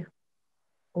really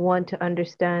want to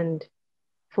understand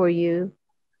for you,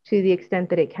 to the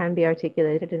extent that it can be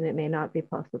articulated, and it may not be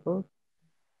possible,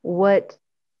 what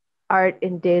art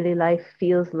in daily life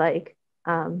feels like.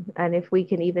 And if we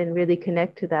can even really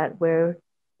connect to that, where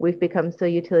we've become so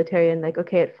utilitarian, like,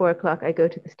 okay, at 4 o'clock, I go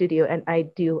to the studio and I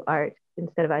do art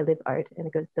instead of I live art. And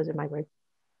it goes, those are my words.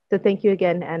 So thank you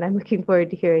again. And I'm looking forward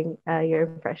to hearing your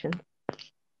impressions.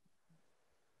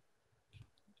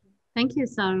 Thank you,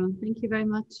 Sarah. Thank you very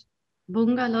much.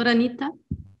 Bunga, Loranita?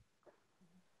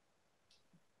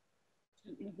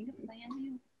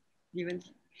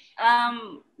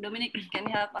 Dominic, can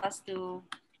you help us to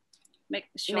make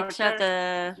Make shorter short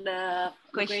the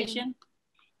question?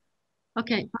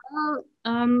 Okay,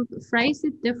 I'll phrase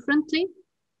it differently,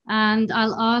 and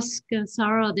I'll ask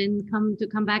Sarah then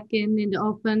come back in the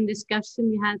open discussion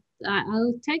we had.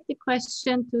 I'll take the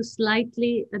question to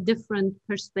slightly a different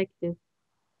perspective.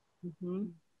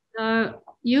 So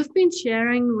you've been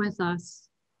sharing with us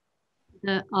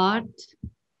the art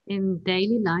in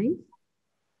daily life,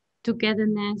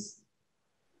 togetherness,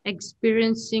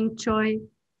 experiencing joy,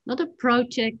 not a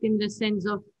project in the sense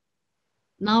of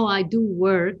now I do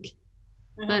work,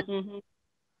 but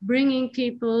bringing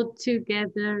people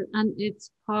together, and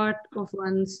it's part of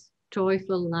one's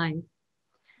joyful life.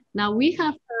 Now, we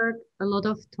have heard a lot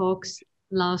of talks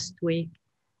last week,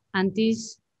 and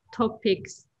these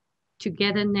topics,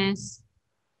 togetherness,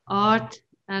 art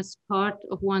as part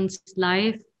of one's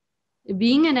life,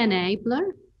 being an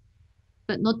enabler,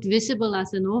 but not visible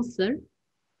as an author,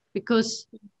 because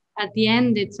at the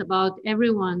end, it's about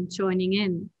everyone joining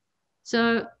in.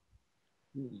 So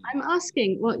I'm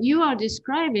asking, what you are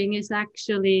describing is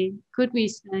actually, could we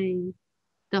say,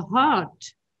 the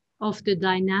heart of the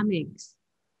dynamics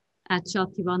at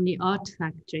Jatiwangi Art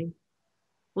Factory.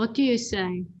 What do you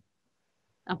say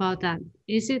about that?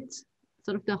 Is it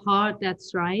sort of the heart that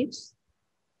drives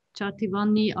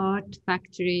Jatiwangi Art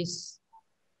Factory's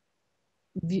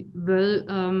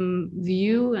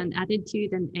view and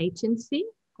attitude and agency,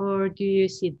 or do you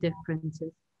see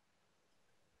differences?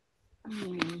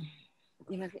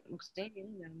 Maksudnya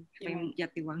ini dalam frame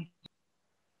Jatiwangi.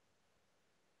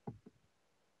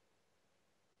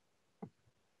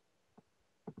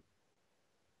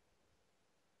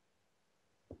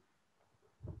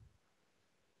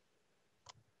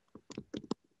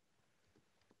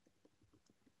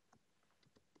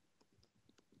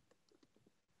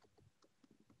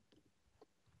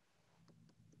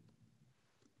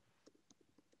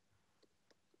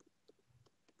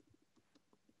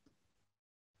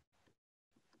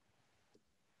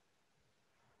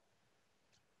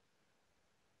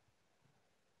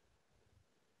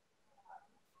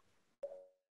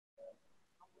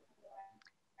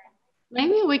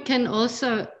 Maybe we can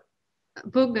also,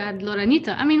 Bunga and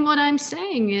Loranita, I mean, what I'm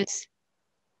saying is...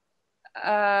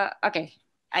 Okay,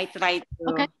 I try to,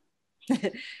 okay.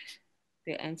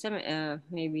 to answer,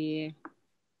 maybe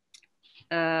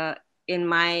in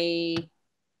my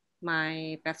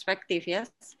perspective,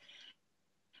 yes.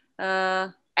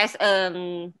 As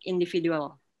an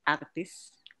individual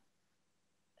artist,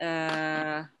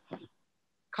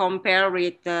 compare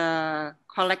with the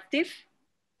collective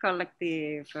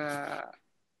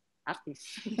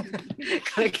artists.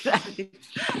 Collective artists.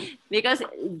 Because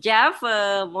Jeff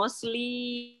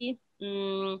mostly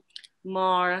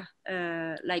more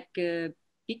like a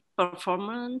big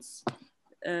performance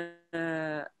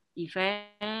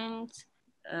events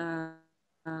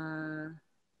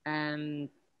and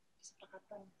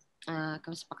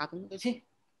kesepakatan itu sih,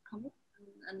 kamu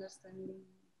understanding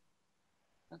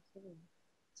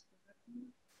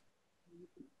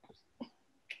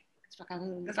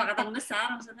kesepakatan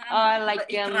besar maksudnya, like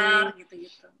ikrar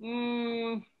gitu-gitu.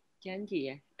 Janji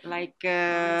ya, like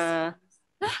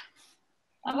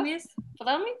promise.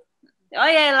 Oh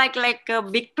yeah, like a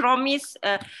big promise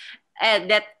at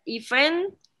that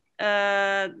event.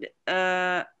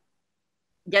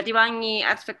 Jatiwangi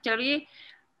Art Factory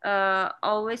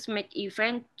always make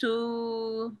event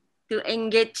to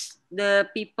engage the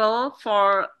people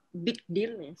for big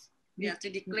deals. Yeah, to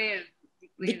declare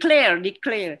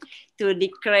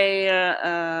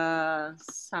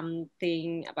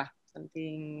something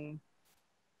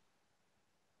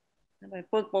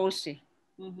purpose sih.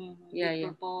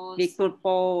 Big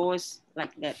purpose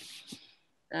like that,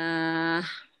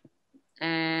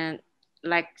 and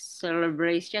like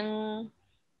celebration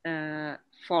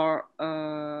for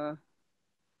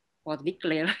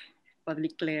declare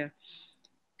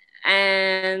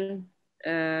and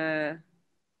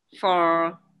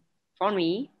for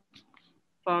me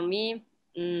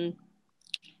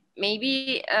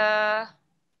maybe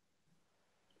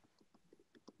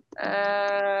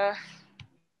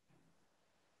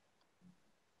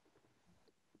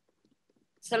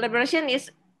celebration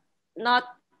is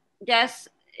not just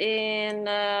in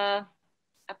a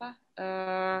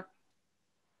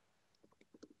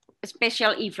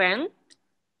special event,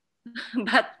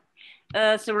 but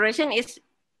celebration is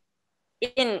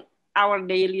in our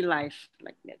daily life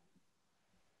like that.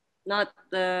 Not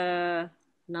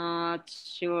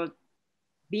sure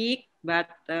big, but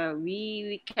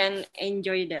we can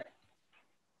enjoy that.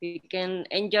 We can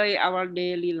enjoy our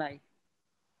daily life.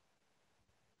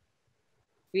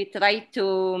 We try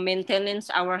to maintain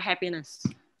our happiness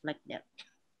like that.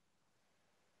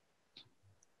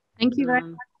 Thank you very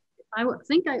much. I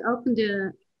think I opened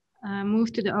the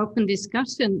move to the open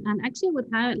discussion, and actually would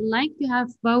like to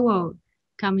have Bowo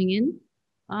coming in.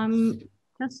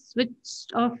 Just switched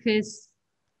off his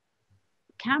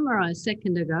camera a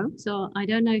second ago, so I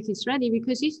don't know if he's ready,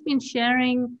 because he's been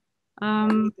sharing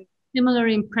similar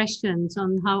impressions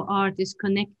on how art is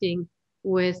connecting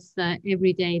with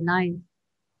everyday life.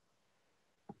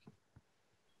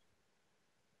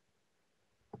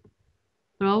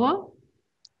 Bowo?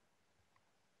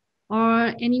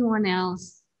 Or anyone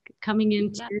else coming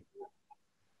into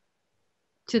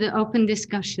to the open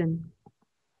discussion?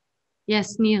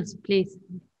 Yes, Niels, please.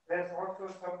 There's also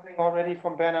something already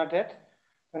from Bernadette.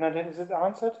 Bernadette, is it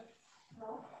answered?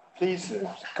 No. Please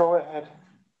go ahead.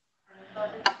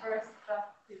 First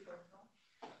draft people.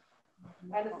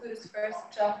 No? And it's first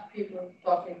draft people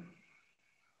talking.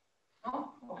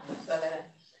 No?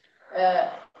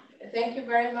 Thank you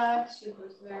very much. It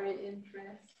was very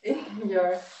interesting,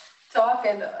 your talk,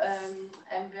 and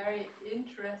I'm very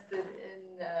interested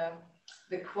in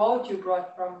the quote you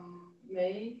brought from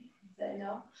May, I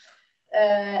know.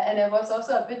 And I was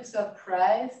also a bit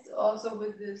surprised also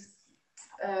with this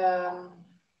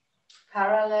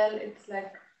parallel. It's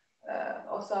like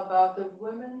also about the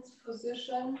women's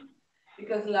position,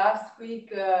 because last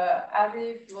week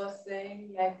Arif was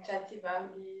saying like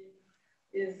Jatiwangi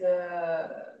is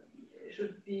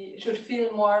should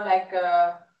feel more like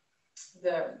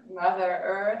the Mother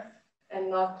Earth and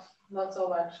not so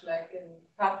much like in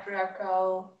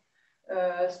patriarchal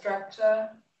structure.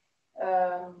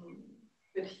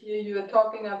 But here you are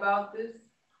talking about this.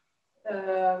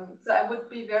 So I would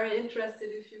be very interested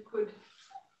if you could,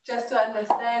 just to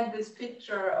understand this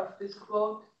picture of this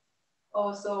quote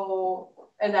also,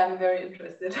 and I'm very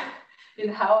interested in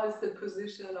how is the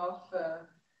position of a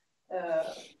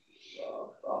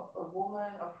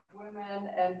woman, of women,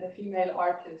 and the female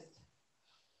artist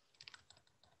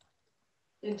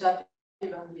in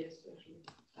Jatiwangi especially.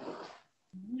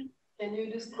 Can you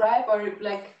describe, or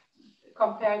like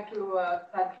compared to a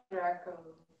patriarchal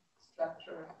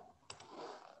structure?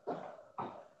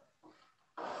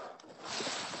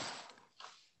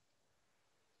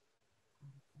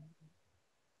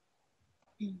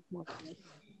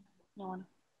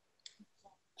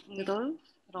 Betul?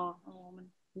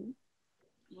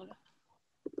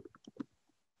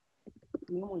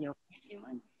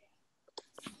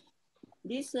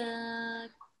 This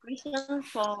question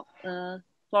for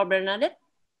Bernadette,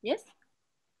 yes?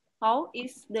 How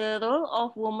is the role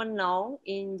of women now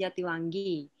in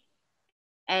Jatiwangi?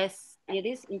 As it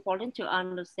is important to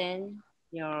understand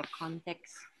your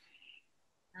context.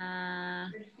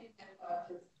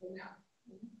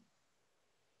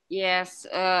 Yes,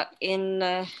 in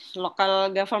local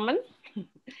government,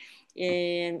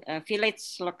 in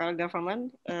village local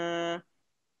government, the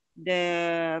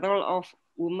role of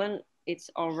women is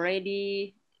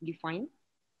already defined.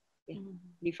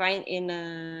 Defined in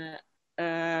a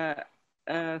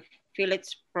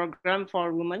village program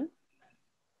for women.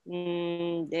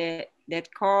 That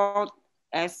called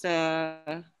as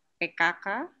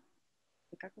PKK.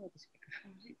 PKK what is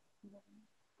PKK?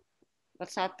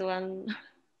 Persatuan.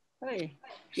 Oh yeah,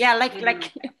 yeah, like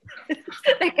like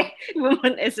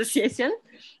women association,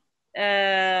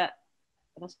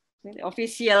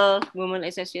 official women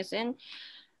association.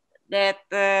 That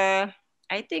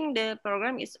I think the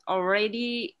program is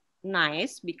already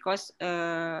nice because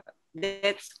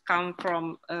that's come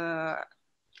from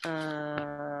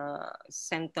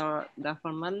central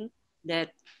government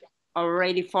that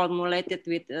already formulated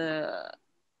with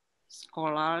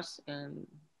scholars and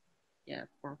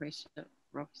professor.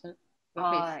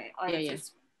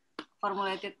 It's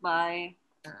formulated by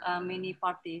many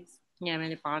parties. Yeah,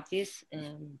 many parties,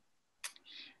 and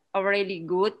already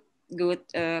good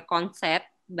concept,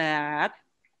 but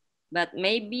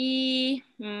maybe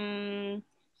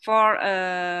for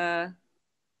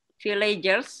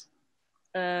villagers,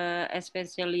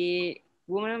 especially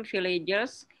women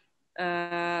villagers,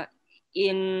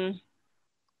 in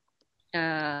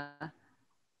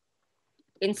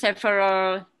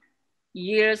several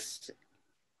years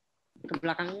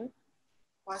kebelakang,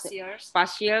 past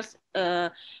years,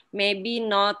 maybe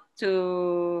not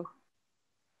too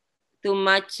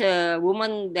much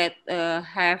women that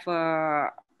have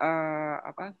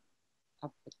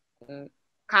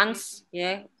chance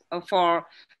for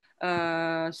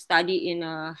study in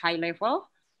a high level.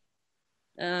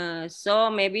 So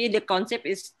maybe the concept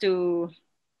is to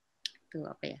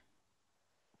apa ya?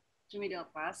 To middle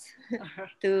class.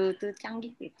 to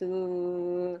canggih,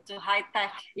 to high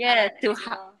tech. Yeah,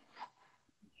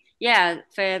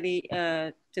 very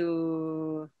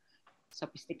too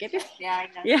sophisticated.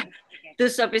 Yeah. Too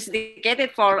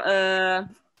sophisticated for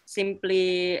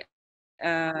simply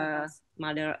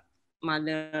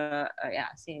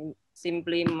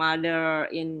simply mother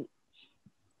in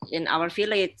our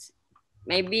village.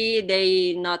 Maybe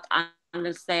they not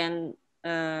understand,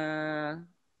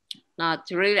 not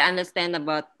really understand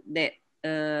about the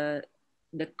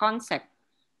concept,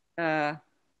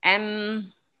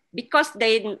 and because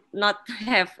they not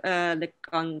have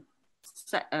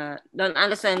don't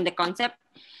understand the concept,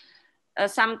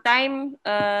 sometimes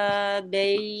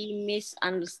they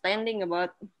misunderstanding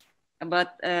about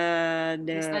about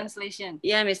the translation.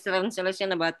 Yeah,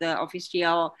 mistranslation about the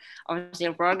official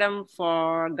program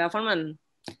for government.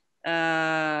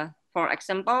 For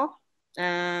example,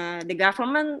 the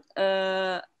government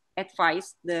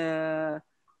advised the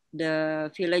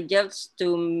villagers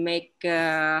to make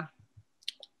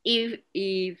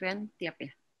event tiap ya.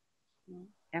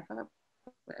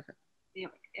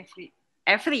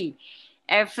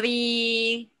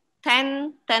 Every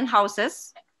 10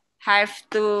 houses have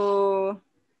to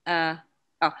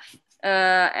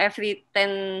every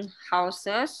 10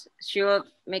 houses should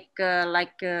make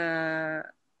like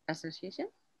association,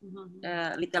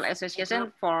 little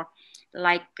association for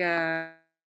like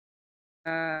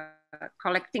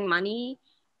collecting money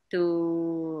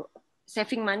to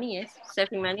saving money, yes,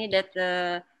 saving money that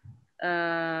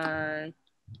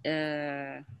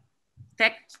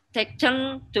take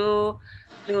turn to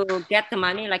get the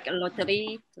money like a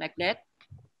lottery like that.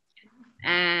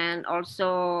 And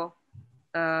also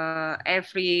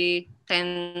every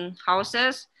 10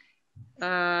 houses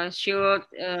should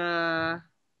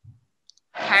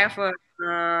have a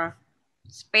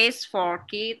space for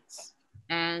kids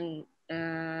and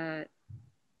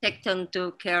take turn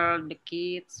to care the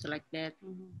kids like that,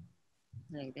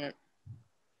 like that.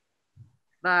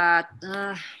 But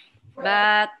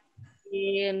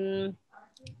in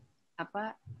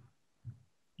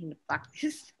in the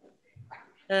practice,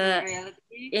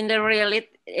 in the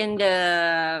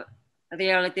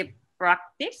reality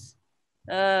practice,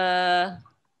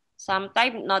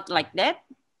 sometimes not like that.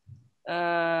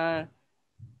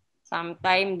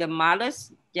 Sometimes the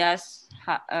mothers just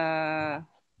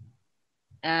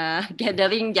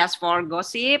gathering just for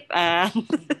gossip and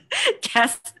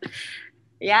just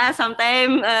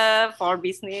sometimes for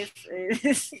business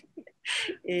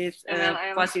is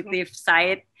a positive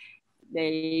side.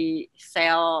 They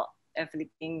sell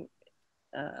everything,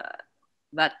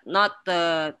 but not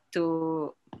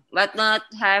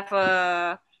have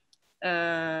a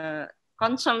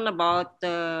concern about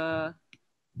the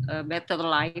better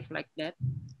life like that.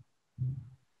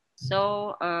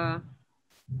 So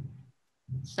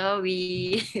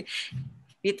we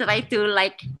we try to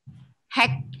like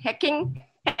hacking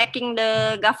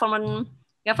the government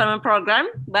program,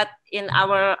 but in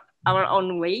our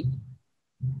own way.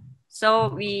 So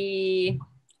we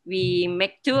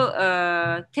make 10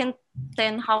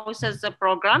 houses a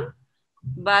program,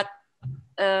 but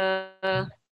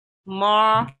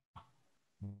more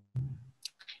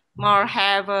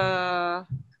have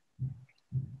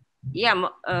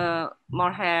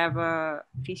more have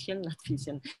vision, not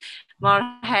vision, more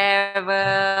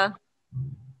have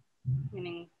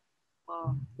meaningful.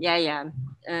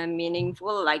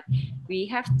 Meaningful. Like we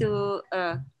have to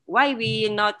why we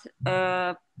not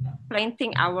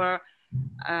planting our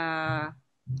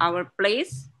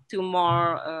place to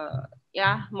more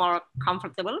more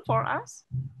comfortable for us.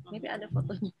 Maybe ada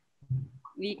fotonya.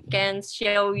 We can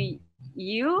show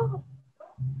you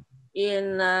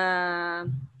in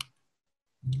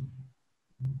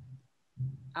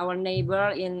our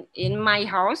neighbor in my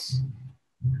house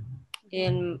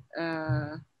in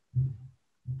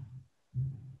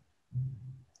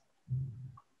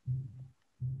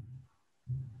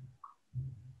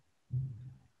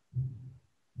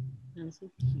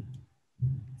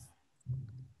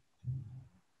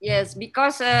yes,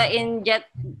 because in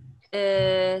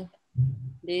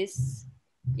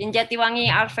Jatiwangi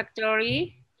Art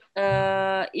Factory,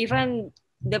 even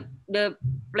the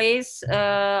place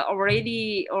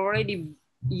already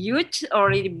huge,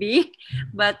 already big,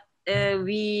 but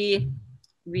we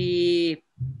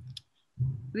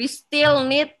still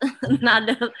need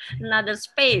another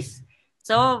space.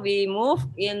 So we move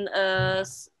in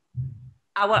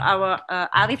our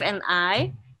Arif and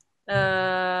I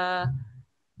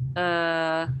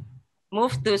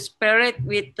move to Spirit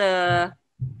with a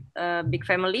big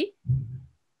family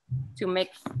to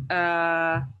make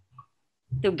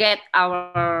to get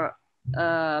our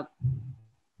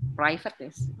private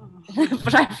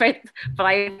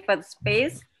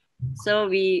space. So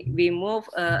we move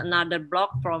another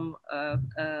block from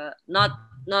not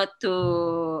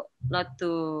too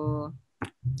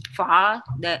far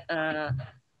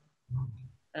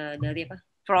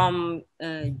from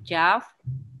Jav.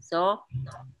 So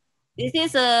this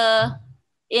is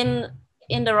in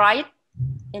the right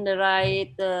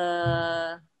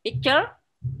picture.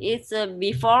 It's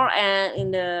before, and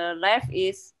in the left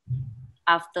is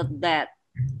after that.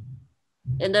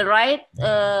 In the right,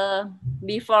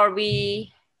 before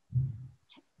we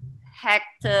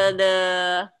hacked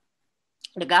the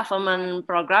government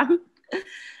program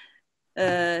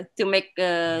to make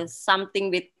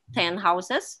something with 10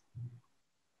 houses.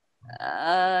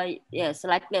 yes,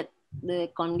 like that.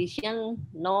 The condition,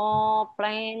 no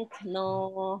plant,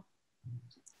 no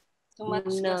Too much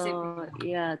gossip.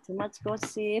 yeah, too much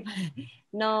gossip.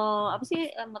 No, apa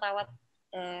sih merawat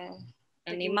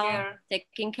animal,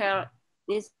 taking care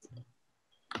this.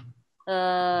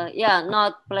 Yeah,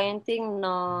 not planting,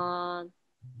 not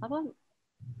apa?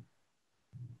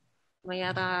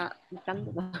 Mayara ikan.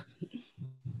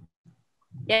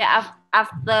 Yeah,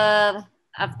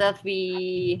 after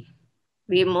we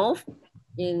move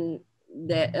in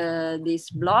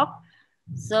this block,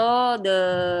 so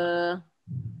the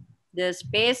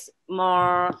space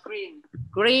more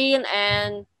green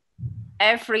and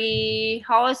every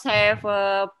house have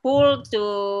a pool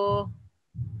to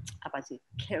apa sih,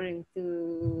 caring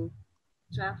to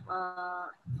have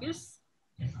fish.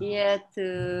 Yeah,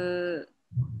 to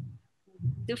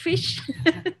fish.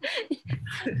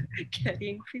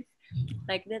 Caring fish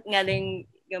like that. Nggak ada yang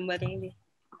gambarnya ini.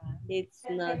 It's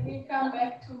not. Can we come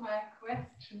back to my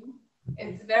question?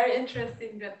 It's very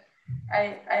interesting that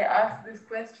I asked this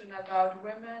question about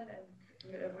women and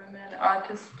women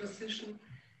artist position,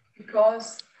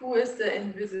 because who is the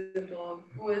invisible?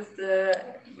 Who is the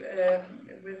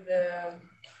with the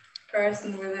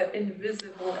person with the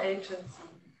invisible agency?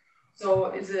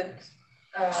 So is it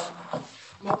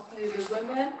mostly the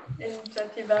women in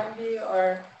Jatiwangi,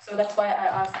 or so that's why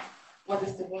I asked what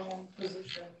is the woman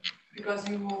position? Because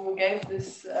you gave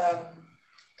this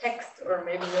text, or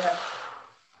maybe you have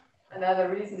another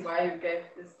reason why you gave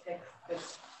this text, but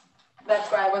that's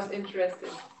why I was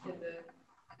interested in the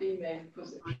female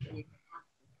position.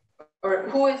 Or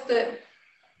who is it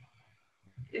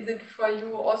for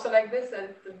you also like this, that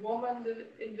it's the woman, the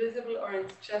invisible, or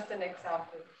it's just an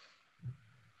example?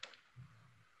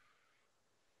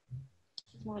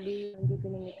 Mau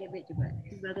dilanjutin ini TB coba.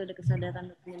 Baru ada kesadaran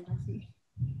dokumentasi.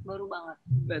 Baru banget.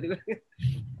 Baru.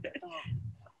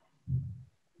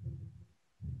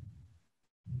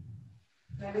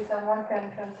 Maybe someone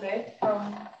can translate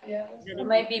from the other. So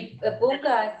maybe Bunga,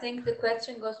 I think the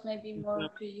question goes maybe more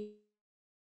to you,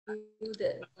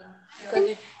 because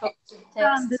you talked to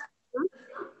text.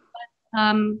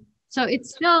 So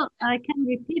it's still, I can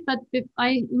repeat, but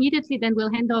I immediately then will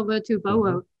hand over to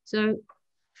Bowo. So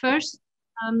first,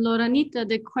 Loranita,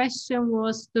 the question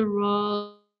was the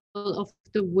role of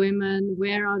the women,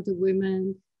 where are the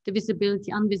women, the visibility,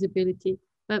 invisibility.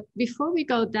 But before we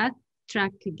go that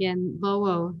track again,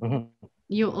 Bowo,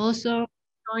 you also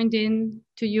joined in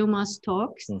to Yuma's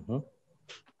talks.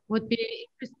 Would be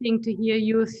interesting to hear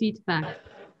your feedback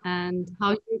and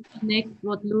how you connect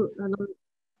what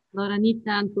Loranita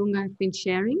and Bunga have been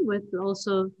sharing with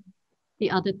also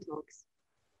the other talks.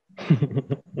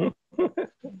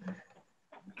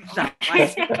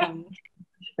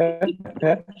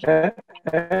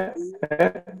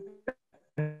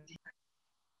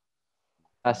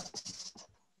 Last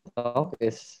talk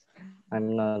is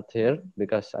I'm not here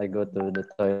because I go to the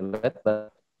toilet,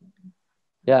 but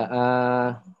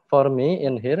yeah, for me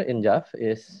in here in JAV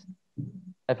is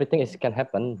everything can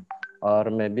happen, or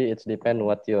maybe it's depend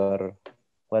what you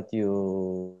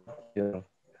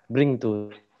bring to,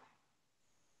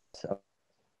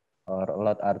 or a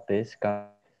lot artists come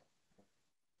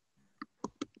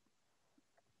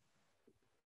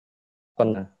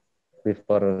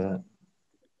before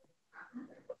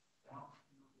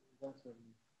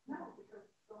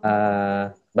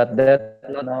but that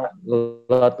not a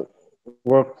lot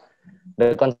work.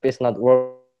 The concept is not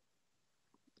work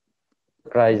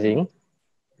rising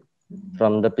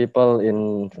from the people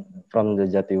from the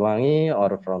Jatiwangi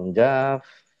or from JAV,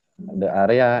 the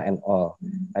area and all.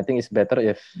 I think it's better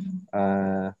if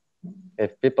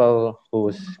people who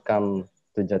come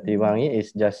to Jatiwangi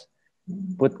is just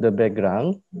put the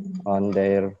background on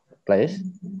their place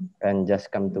and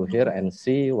just come to here and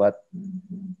see what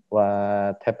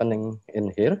happening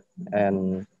in here,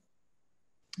 and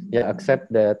yeah,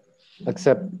 accept that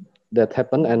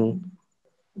happen, and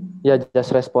yeah,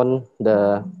 just respond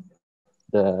the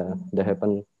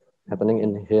happening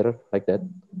in here like that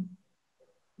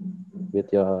with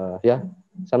your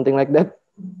something like that.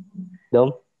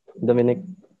 Dominic.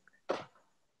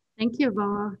 Thank you,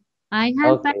 Bowo. I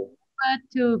hand back over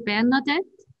to Bernadette.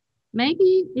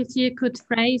 Maybe if you could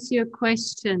phrase your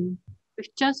question with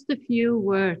just a few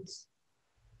words,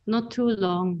 not too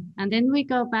long. And then we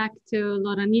go back to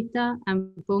Loranita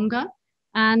and Bunga.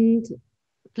 And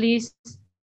please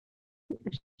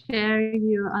share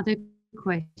your other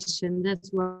question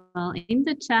as well in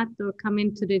the chat or come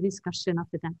into the discussion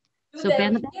after that. Do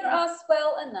they hear us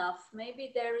well enough?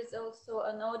 Maybe there is also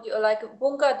an audio, like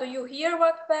Bunga, do you hear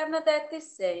what Bernadette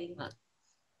is saying?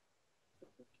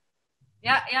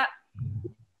 Yeah.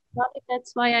 But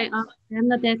that's why I asked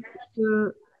Bernadette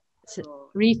to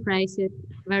rephrase it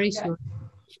very short.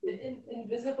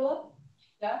 Invisible,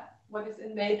 yeah. What is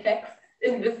in main text?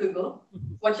 Invisible.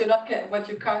 What you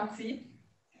can't see.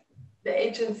 The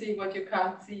agency, what you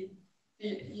can't see.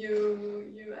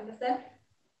 You understand?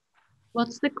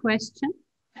 What's the question?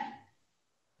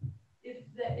 If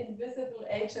the invisible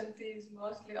agency is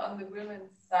mostly on the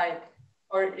women's side,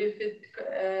 or if it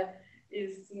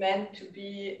is meant to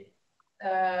be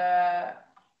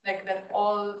like that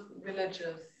all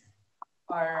villages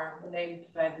are named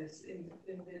by this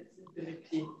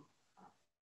invisibility.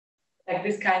 Like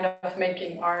this kind of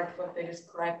making art, what they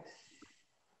described.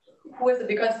 Who is it?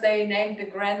 Because they named the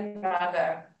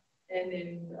grandmother, and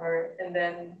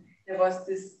then there was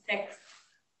this text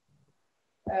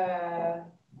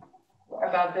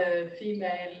about the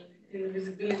female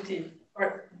invisibility.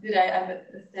 Or did I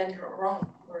understand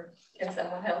wrong? Or can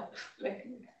someone help? I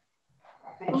think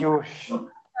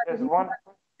there's one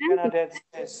that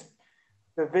says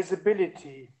the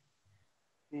visibility,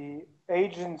 the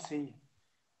agency.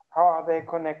 How are they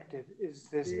connected? Is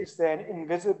there an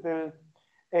invisible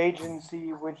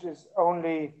agency which is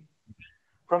only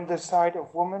from the side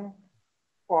of women,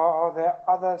 or are there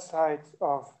other sides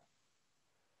of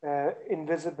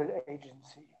invisible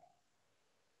agency?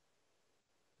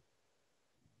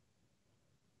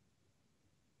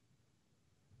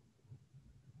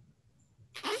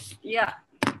 Yeah.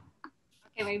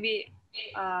 Okay, maybe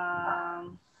I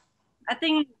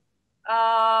think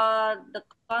the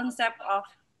concept of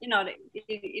the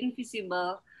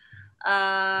invisible,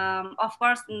 of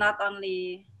course, not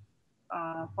only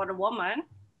for the woman.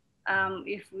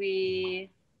 If we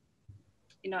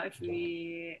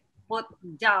put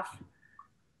Jav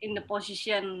in the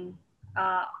position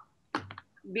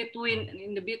between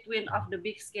of the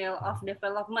big scale of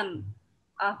development,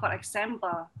 for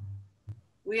example,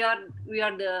 we are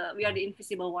the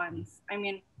invisible ones. I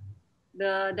mean,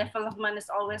 the development is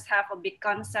always have a big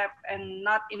concept and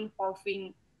not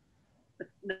involving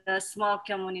the small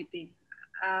community.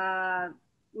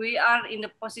 We are in the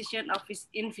position of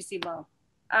invisible.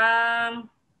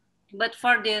 But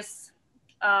for this,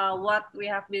 what we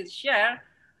have been shared,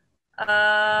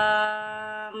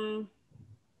 I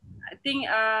think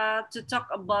to talk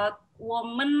about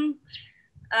women,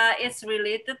 it's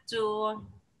related to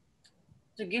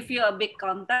give you a big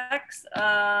context.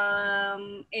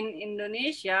 In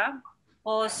Indonesia,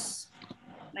 post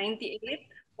 98,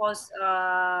 post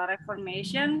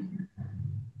Reformation,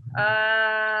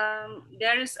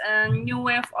 there is a new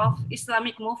wave of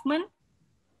Islamic movement,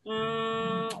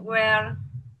 where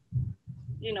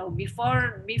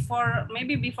before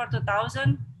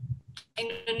 2000,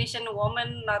 Indonesian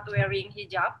women not wearing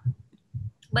hijab,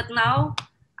 but now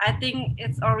I think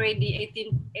it's already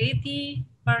 80%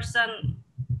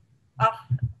 of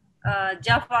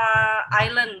Java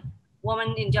Island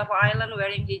women in Java Island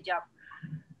wearing hijab.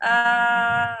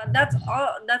 That's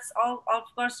all of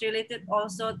course related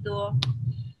also to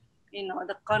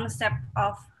the concept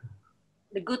of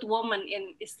the good woman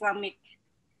in Islamic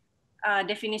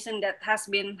definition that has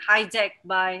been hijacked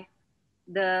by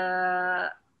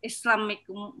the Islamic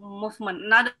movement,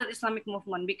 another Islamic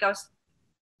movement, because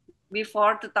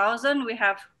before 2000 we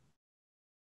have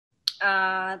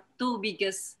two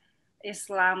biggest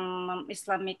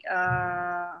Islamic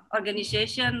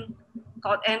organization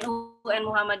called NU and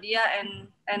Muhammadiyah,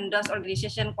 and those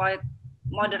organizations quite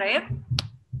moderate.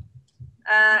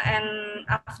 And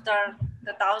after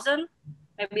 2000,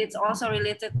 maybe it's also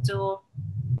related to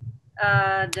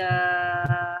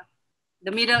the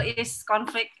Middle East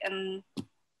conflict and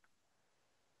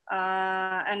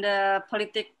the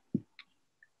politics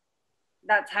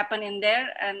that happened in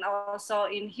there, and also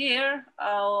in here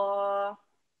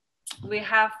we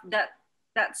have that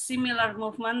similar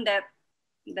movement that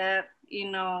that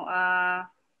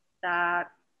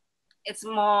it's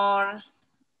more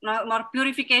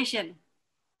purification.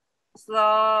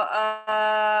 So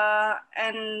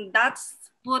and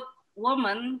that's put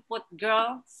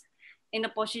girls in a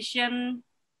position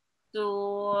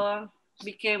to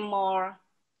become more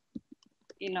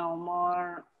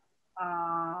more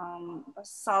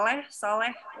saleh.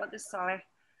 What is saleh?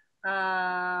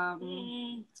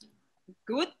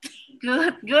 Good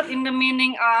in the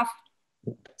meaning of,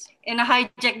 in a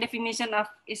hijack definition of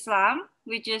Islam,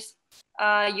 which is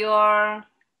your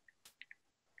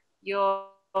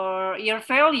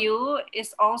value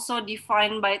is also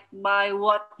defined by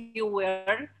what you're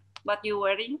wearing,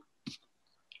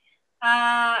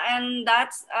 and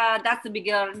that's the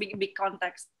big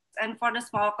context. And for the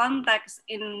small context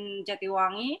in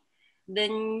Jatiwangi, the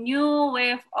new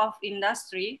wave of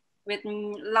industry with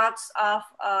lots of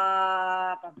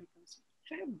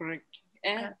fabric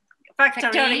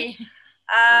factory.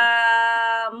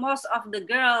 Most of the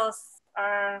girls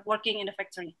are working in the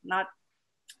factory, not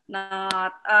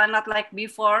like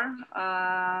before.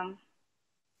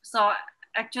 So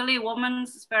actually, women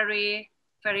is very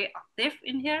active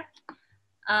in here.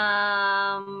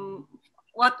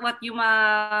 What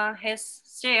Yuma has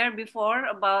shared before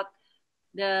about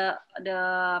the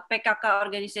PKK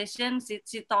organization,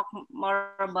 she talked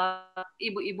more about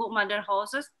ibu-ibu mother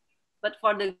houses, but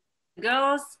for the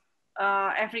girls,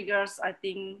 every girls I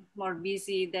think more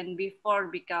busy than before,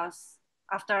 because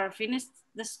after finish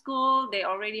the school, they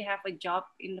already have a job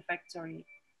in the factory.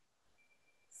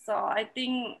 So I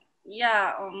think,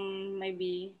 yeah,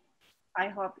 maybe I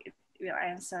hope it will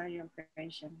answer your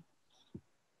question.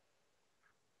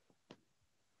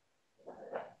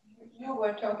 You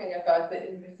were talking about the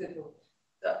invisible.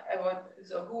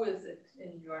 So who is it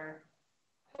in your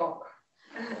talk?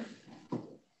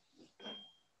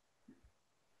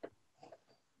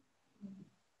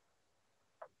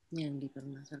 Yang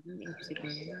dipermasalahkan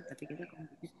invisible, tapi kita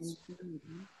kompetisi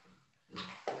gitu.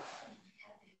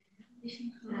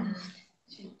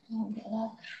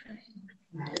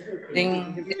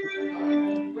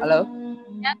 Hello.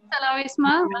 Yes, hello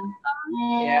Ismal.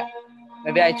 Yeah,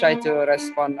 maybe I try to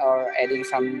respond or adding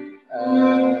some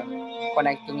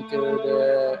connecting to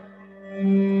the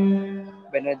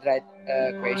Benedict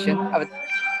question.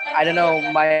 I don't know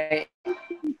my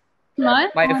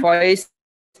voice.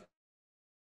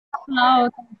 No,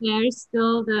 there's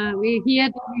still we hear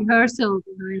the rehearsal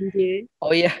behind you.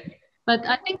 Oh yeah. But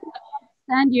I think we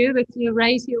understand you. If you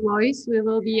raise your voice, we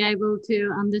will be able to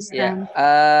understand.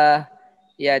 Yeah,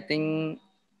 I think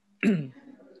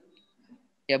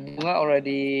yeah, Bunga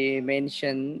already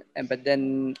mentioned, but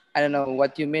then I don't know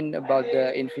what you mean about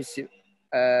the invisible.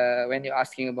 When you're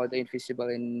asking about the invisible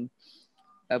in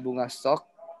Bunga's talk,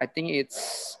 I think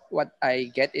it's what I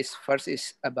get is first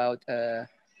is about the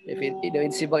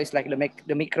invisible is like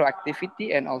the micro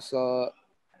activity, and also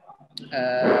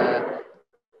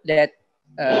that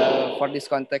for this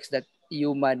context that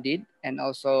Yuma did, and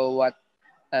also what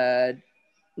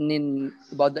Nin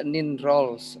about the Nin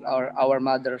roles or our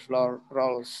mother's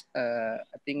roles. I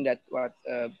think that what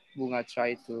Bunga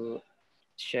tried to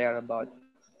share about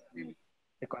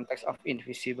the context of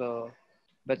invisible.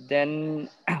 But then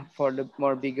for the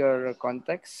more bigger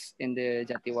context in the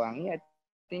Jatiwangi, I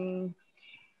think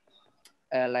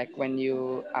like when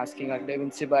you asking like the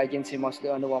invisible agency mostly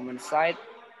on the woman's side,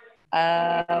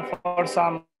 for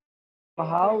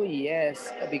somehow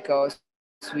yes, because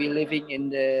we living in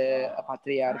the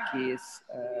patriarchy's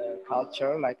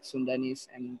culture like Sundanese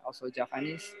and also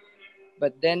Javanese.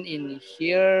 But then in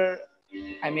here,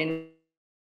 I mean,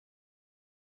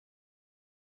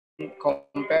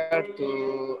 compared to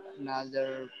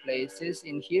another places,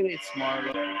 in here it's more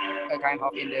kind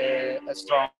of in a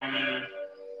strong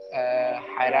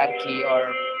hierarchy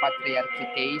or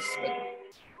patriarchy taste.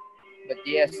 But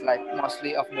yes, like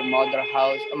mostly of the mother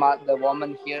house, the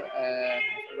woman here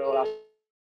role as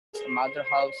a mother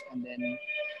house, and then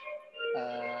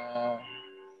uh,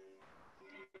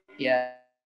 yeah,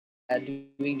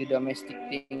 doing the domestic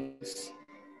things.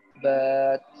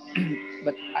 But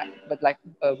but like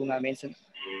Bunga mentioned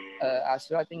as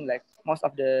well, I think like most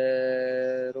of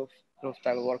the roof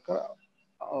tile worker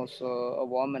also a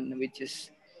woman, which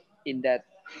is in that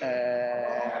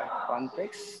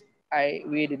context.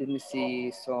 We didn't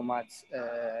see so much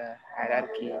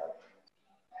hierarchy.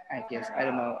 I guess I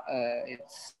don't know.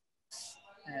 It's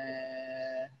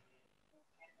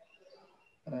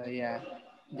yeah,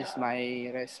 just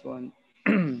my response.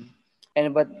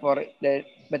 And but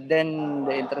then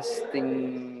the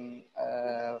interesting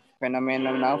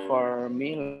phenomenon now for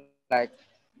me, like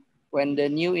when the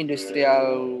new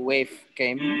industrial wave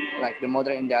came, like the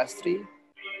modern industry,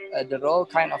 the role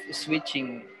kind of is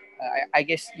switching. I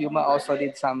guess Yuma also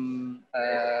did some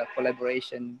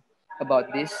collaboration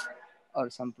about this or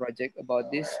some project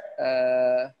about this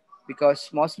because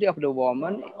mostly of the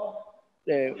woman,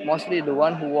 mostly the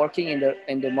one who working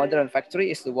in the modern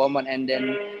factory is the woman, and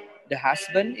then the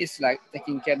husband is like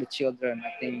taking care of the children.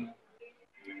 I think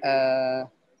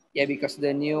yeah, because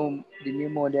the new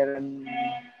modern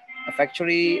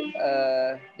factory,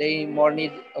 they more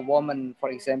need a woman, for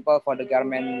example, for the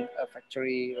garment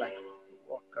factory, like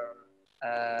worker,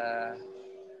 uh,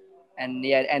 and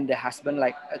yeah, and the husband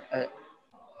like uh,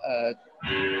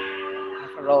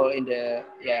 have a role in the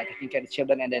taking care of the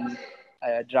children, and then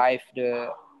drive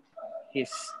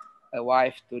his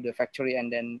wife to the factory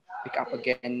and then pick up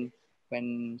again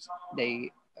when they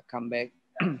come back.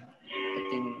 I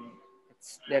think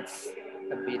that's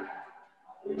a bit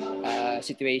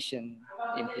situation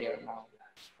in here now.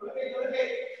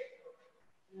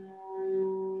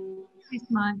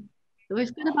 Ismail. So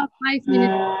we've got about 5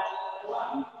 minutes.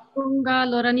 Bunga,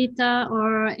 Loranita,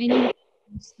 or anyone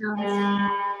else?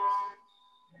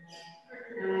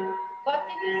 What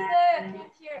did you say? I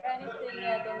can't hear anything,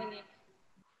 Dominic.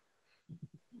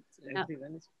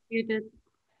 Muted.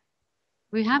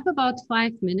 We have about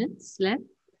 5 minutes left.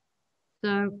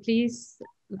 So please,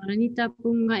 Loranita,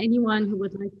 Bunga, anyone who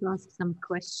would like to ask some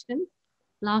questions.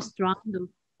 Last round of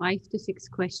 5 to 6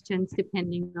 questions,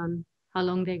 depending on how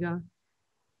long they go.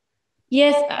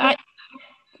 Yes,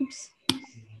 oops.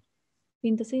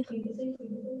 Pintu sih.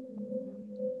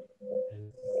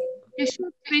 You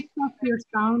should switch off your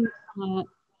sound,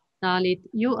 Dalit.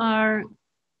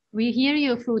 We hear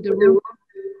you through the room.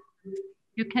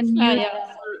 You can mute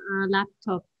your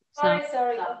laptop.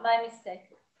 Sorry, my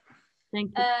mistake.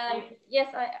 Thank you.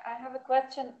 Yes, I have a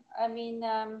question. I mean,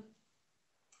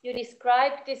 you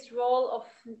described this role of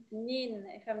Nin,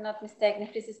 if I'm not mistaken,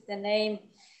 if this is the name,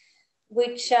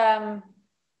 which, I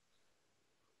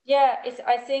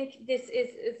think this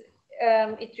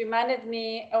it reminded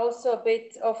me also a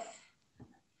bit of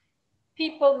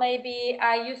people maybe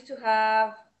I used to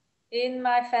have in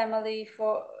my family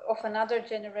of another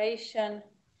generation,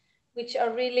 which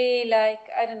are really like,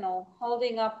 I don't know,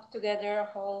 holding up together a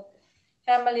whole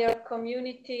family or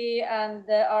community, and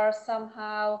there are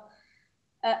somehow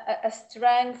a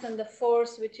strength and a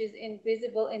force which is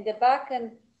invisible in the back,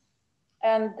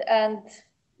 and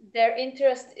their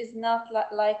interest is not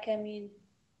like, I mean,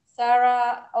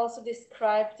 Sarah also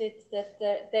described it, that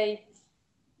they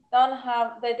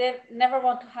never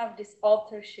want to have this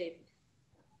authorship.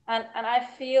 And I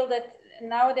feel that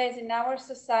nowadays in our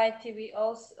society, we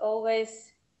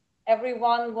always,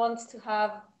 everyone wants to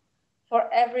have for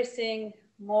everything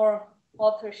more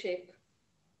authorship,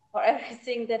 for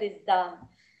everything that is done.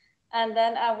 And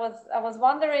then I was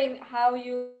wondering how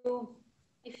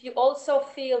if you also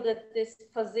feel that this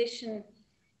position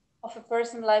of a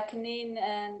person like Nin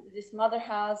and this mother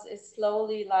house is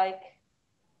slowly like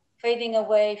fading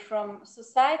away from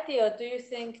society, or do you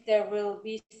think there will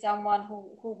be someone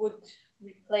who would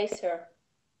replace her?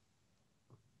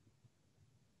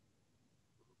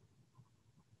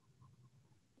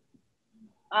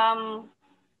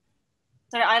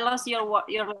 Sorry, I lost your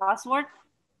last word.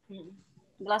 The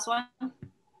last one.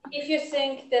 If you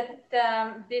think that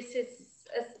this is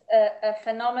a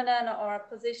phenomenon or a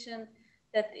position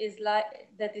that is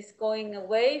going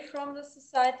away from the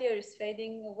society or is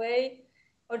fading away,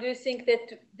 or do you think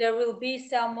that there will be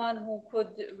someone who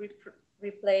could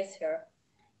replace her?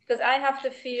 Because I have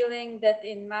the feeling that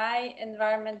in my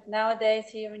environment nowadays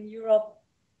here in Europe,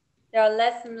 there are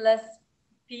less and less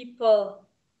people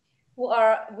who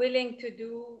are willing to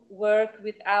do work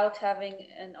without having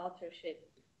an authorship.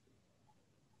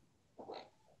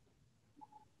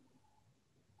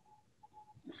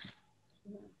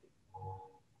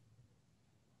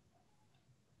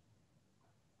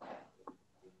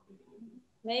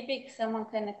 Maybe someone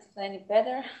can explain it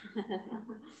better.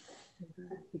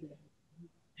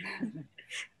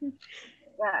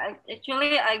 Yeah,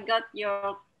 actually, I got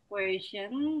your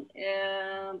question,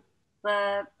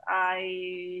 but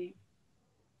I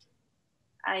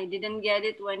didn't get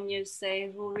it when you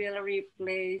say who will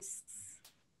replace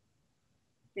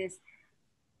this.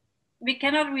 We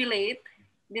cannot relate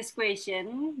this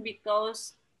question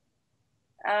because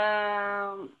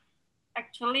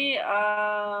actually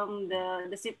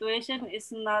the situation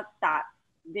is not that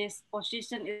this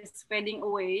position is fading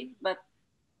away, but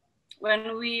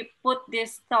when we put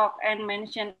this talk and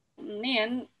mention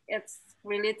Nin, it's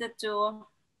related to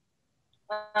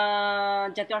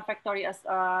Jatiwangi Factory as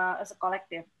a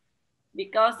collective,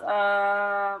 because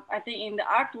I think in the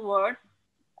art world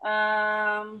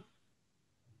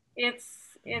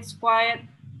it's quite,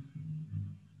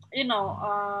 you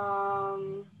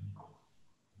know,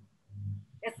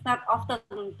 it's not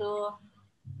often to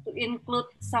include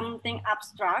something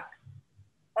abstract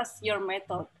as your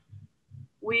method.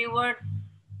 We were,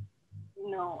 you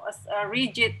know, as a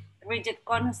rigid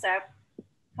concept,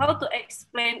 how to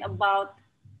explain about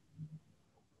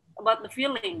the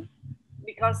feeling,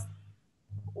 because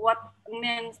what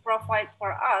Nin provide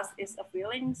for us is a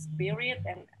feeling, spirit,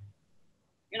 and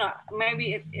you know,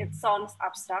 maybe it sounds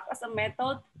abstract as a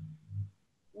method,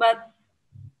 but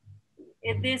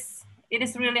it is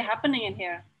really happening in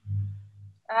here.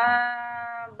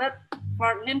 But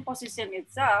for Nin position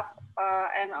itself,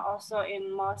 and also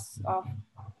in most of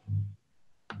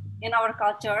in our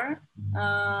culture,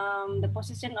 the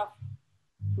position of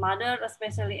mother,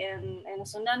 especially in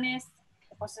Sundanese,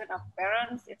 position of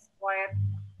parents is quite,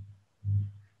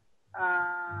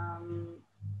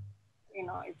 you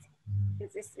know,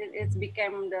 it's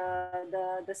became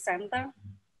the center.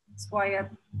 It's quite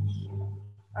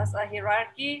as a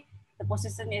hierarchy. The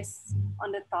position is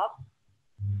on the top.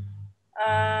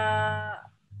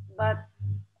 But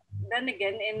then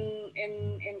again,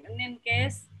 in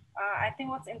case, I think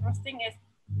what's interesting is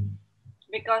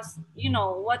because you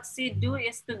know what she do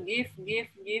is to give.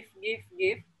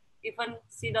 Even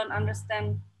she don't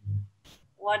understand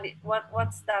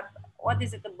what's that. What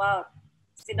is it about?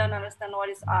 She don't understand what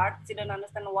is art. She don't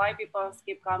understand why people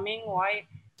keep coming. Why?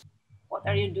 What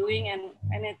are you doing and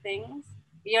anything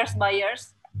years by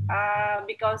years.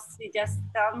 Because she just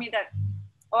tell me that,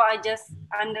 oh, I just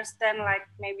understand like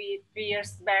maybe 3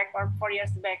 years back or 4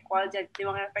 years back while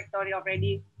Jatiwangi Factory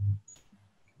already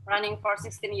running for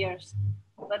 16 years.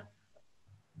 But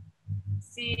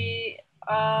she,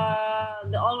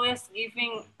 the always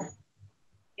giving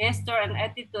gesture and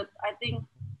attitude, I think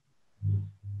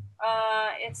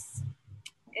it's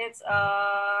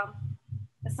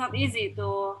not easy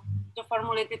to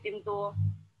formulate it into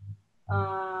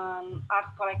art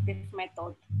collective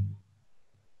method.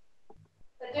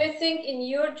 But do you think in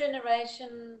your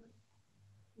generation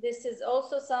this is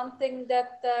also something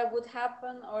that would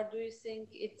happen, or do you think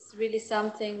it's really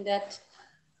something that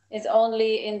is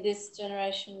only in this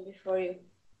generation before you?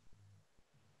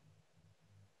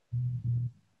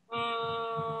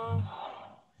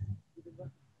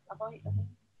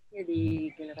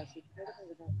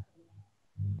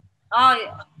 Oh,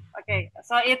 okay.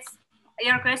 So it's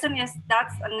your question is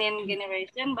that's a new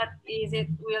generation, but is it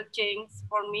will change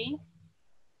for me?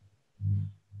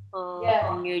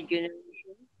 Yeah. New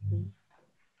generation.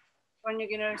 For new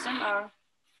generation or?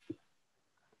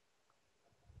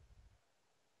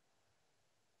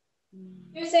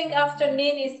 Do you think after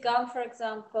Nin is gone, for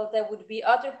example, there would be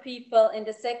other people in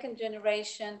the second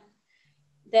generation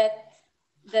that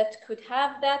could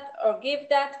have that or give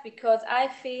that? Because I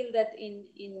feel that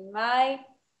in my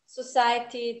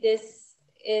society, this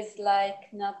is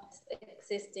like not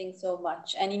existing so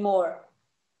much anymore,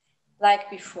 like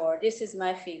before. This is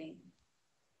my feeling.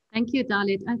 Thank you,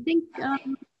 Dalit. I think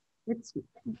it's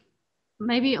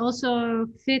maybe also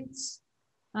fits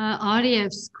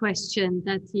Aryev's question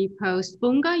that he posed.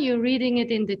 Bunga, you're reading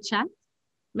it in the chat.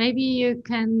 Maybe you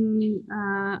can,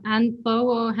 and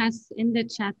Bowo has in the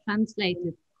chat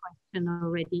translated the question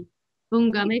already.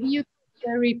 Bunga, maybe you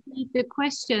can repeat the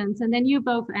questions and then you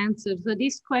both answer. So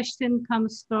this question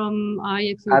comes from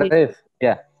Aryev. Arif,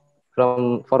 yeah,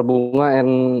 for Bunga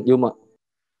and Yuma.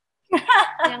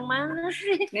 Yang mana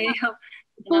sih?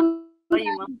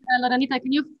 Loranita,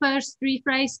 can you first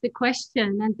rephrase the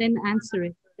question and then answer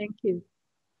it? Thank you.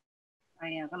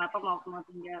 Kenapa mau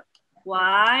tinggal?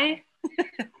 Why?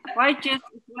 Why choose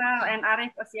Ismail and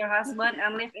Arif as your husband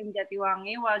and live in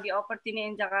Jatiwangi while the opportunity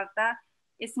in Jakarta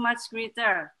is much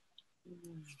greater?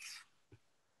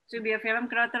 To be a film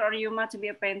curator or Yuma to be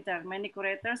a painter? Many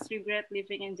curators regret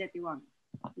living in Jatiwangi.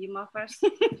 Yuma first.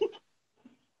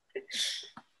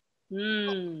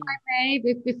 I may,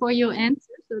 before you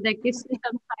answer, so that gives me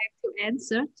some time to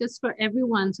answer, just for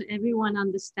everyone, so everyone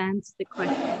understands the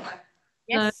question.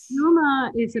 Yes. So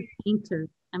Yuma is a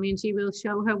painter. I mean, she will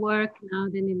show her work now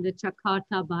then in the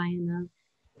Jakarta Biennale.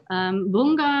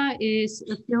 Bunga is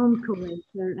a film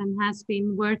curator and has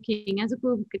been working as a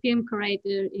film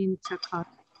curator in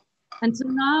Jakarta. And so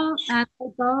now they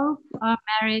both are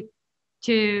married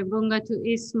to Bunga, to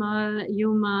Ismail,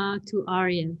 Yuma, to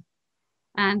Aryan.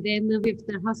 And they live with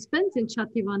their husbands in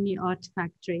Jatiwangi Art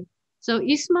Factory. So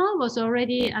Ismail was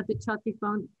already at the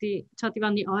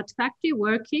Jatiwangi Art Factory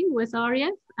working with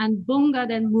Aryan, and Bunga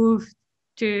then moved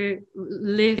to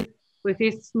live with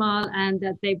Ismail, and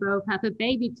that they both have a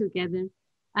baby together.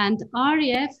 And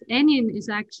Enin is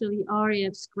actually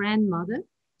Aryev's grandmother.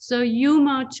 So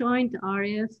Yuma joined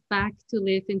Aryev back to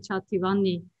live in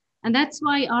Jatiwangi. And that's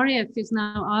why Aryev is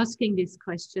now asking these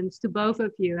questions to both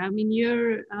of you. I mean,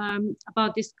 you're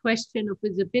about this question of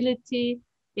visibility,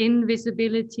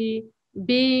 invisibility,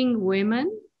 being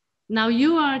women. Now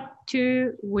you are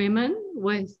two women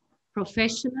with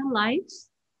professional lives,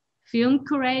 film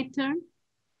curator,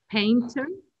 painter.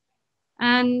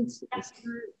 And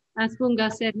as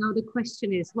Bunga said, now the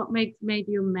question is, what made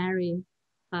you marry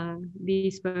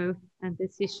these both and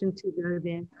decision to go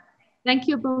there? Thank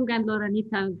you, Bunga and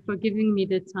Loranita, for giving me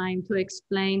the time to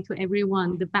explain to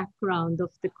everyone the background of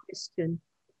the question.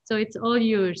 So it's all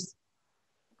yours.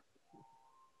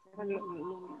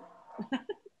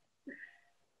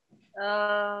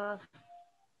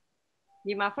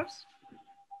 Yuma first.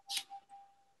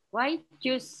 Why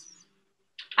choose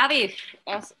Arif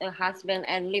as a husband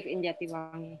and live in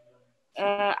Jatiwangi.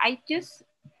 I choose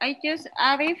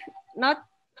Arif not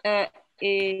eh,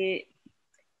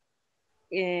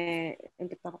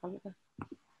 untuk apa kali itu?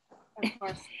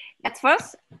 At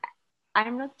first,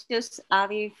 I'm not choose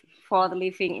Arif for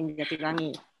living in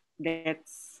Jatiwangi.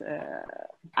 That's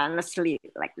honestly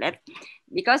like that,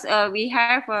 because we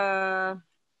have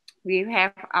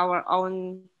our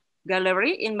own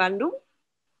gallery in Bandung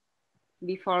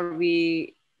before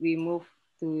we move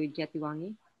to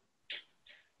Jatiwangi.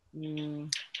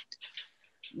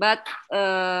 But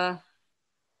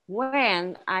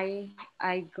when I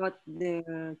got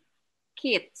the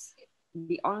kids,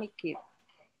 the only kid,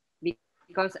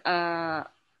 because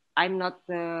I'm not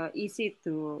easy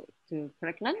to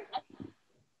pregnant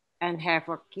and have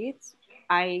a kids,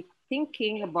 I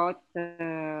thinking about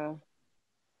the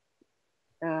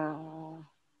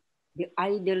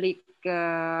idyllic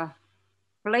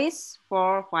place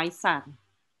for my son,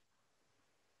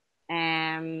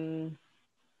 and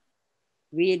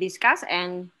we discuss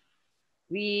and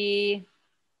we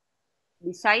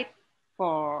decide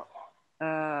for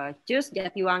choose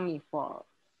Jatiwangi for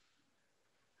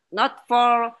not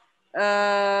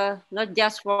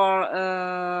just for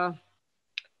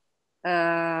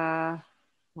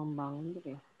membangun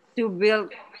gitu ya, to build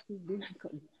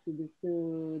to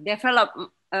develop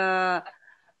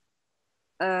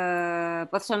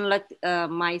personality,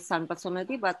 my son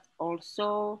personality, but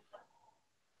also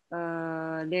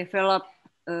develop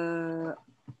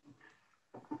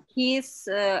his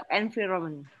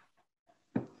environment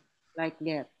like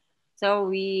that. So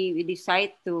we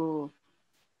decide to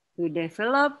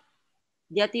develop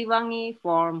Jatiwangi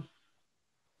for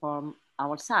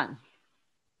our son.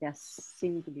 Just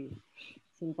seem to be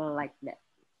simple like that.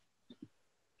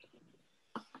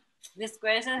 This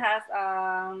question has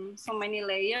so many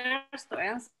layers to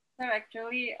answer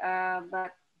actually,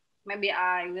 but maybe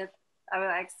I will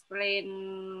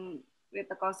explain with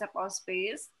the concept of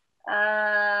space.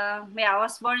 I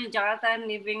was born in Jakarta and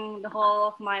living the whole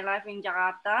of my life in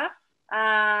Jakarta,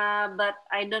 but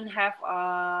I don't have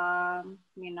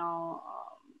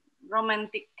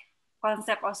romantic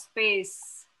concept of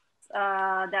space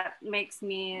that makes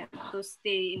me to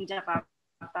stay in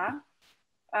Jakarta.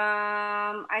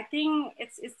 I think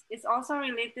it's also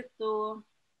related to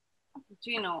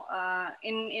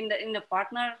in the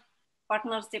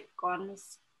partnership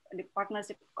concept.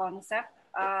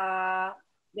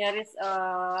 There is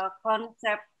a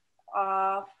concept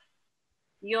of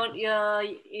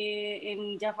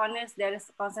in Japanese. There is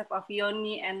a concept of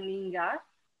yoni and lingga.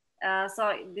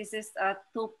 So this is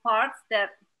two parts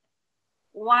that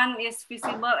one is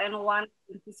visible and one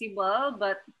invisible,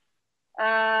 but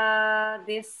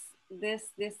this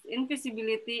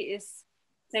invisibility is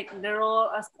take the role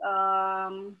as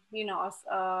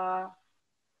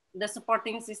the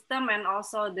supporting system and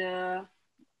also the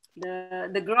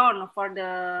ground for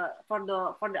the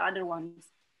other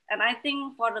ones. And I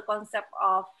think for the concept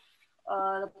of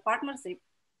the partnership,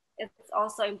 it's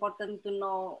also important to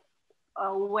know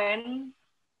when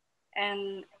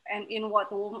and in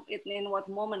what moment we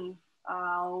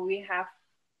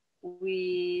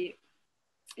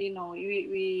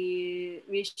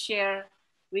share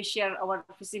our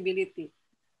visibility.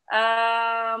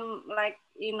 Like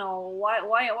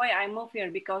why I move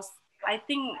here, because I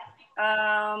think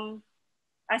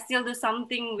I still do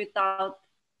something without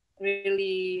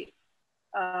really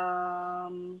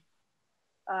from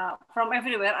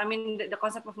everywhere. I mean, the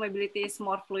concept of mobility is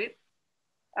more fluid.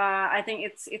 I think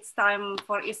it's time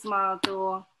for Ismal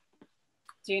to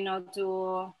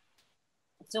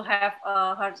have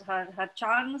her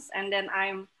chance, and then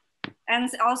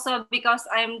and also because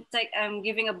I'm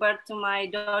giving a birth to my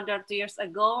daughter 2 years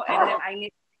ago, and then I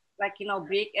need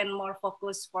break and more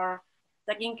focus for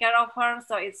taking care of her.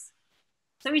 So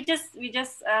we just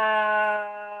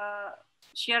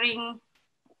sharing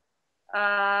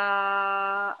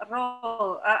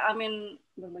role. I mean,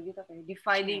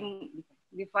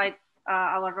 divide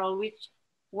our role, which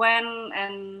when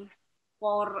and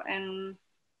for and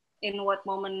in what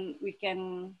moment we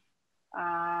can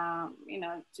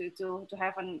to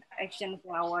have an action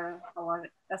for our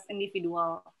as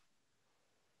individual.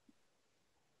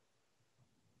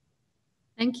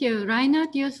 Thank you.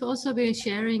 Reinhard, you've also been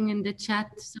sharing in the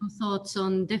chat some thoughts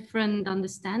on different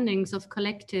understandings of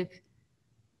collective.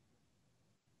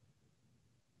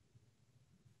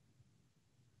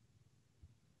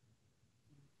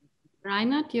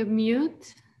 Reinhard, you're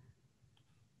mute.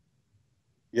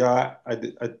 Yeah, I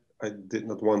did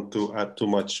not want to add too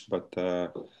much, but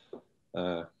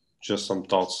just some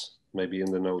thoughts maybe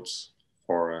in the notes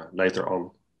for later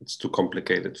on. It's too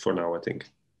complicated for now, I think.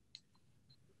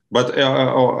 But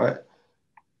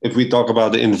if we talk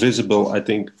about the invisible, I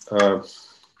think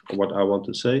what I want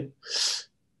to say.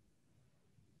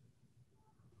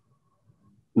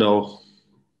 No,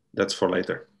 that's for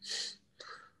later.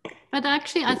 But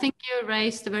actually, I think you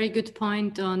raised a very good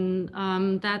point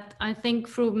on that. I think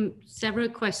from several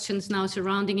questions now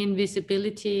surrounding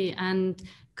invisibility and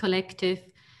collective,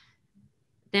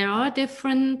 there are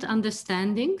different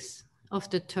understandings of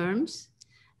the terms.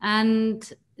 And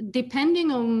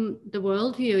depending on the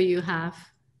worldview you have,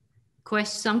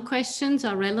 some questions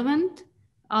are relevant,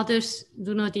 others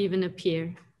do not even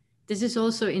appear. This is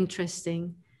also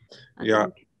interesting. Yeah.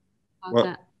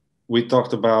 Well, we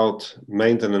talked about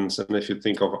maintenance, and if you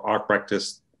think of art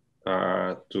practice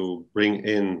to bring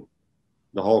in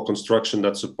the whole construction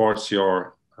that supports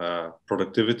your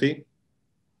productivity,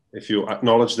 if you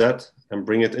acknowledge that and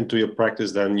bring it into your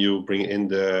practice, then you bring in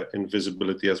the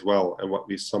invisibility as well. And what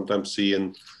we sometimes see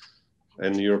in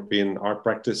European art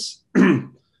practice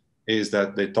is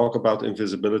that they talk about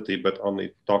invisibility, but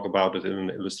only talk about it in an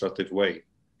illustrative way.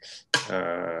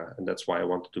 And that's why I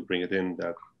wanted to bring it in,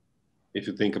 that if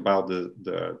you think about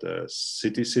the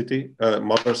city,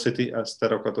 mother city as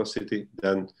Terracotta City,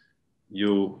 then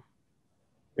you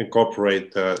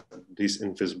incorporate these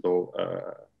invisible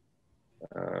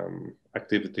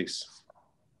activities.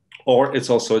 Or it's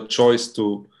also a choice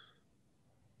to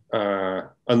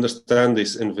understand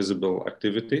these invisible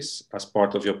activities as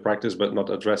part of your practice, but not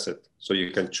address it. So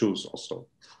you can choose also.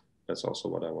 That's also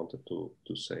what I wanted to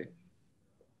say.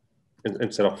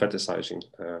 Instead of fetishizing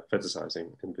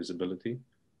invisibility.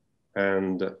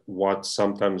 And what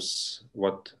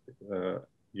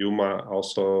Yuma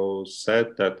also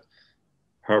said, that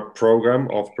her program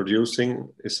of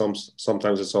producing is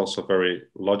sometimes it's also very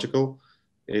logical.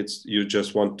 It's you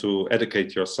just want to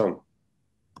educate your son,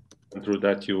 and through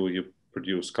that you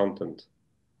produce content.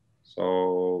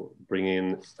 So bring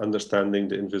in understanding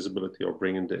the invisibility, or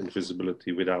bring in the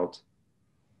invisibility without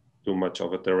too much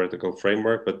of a theoretical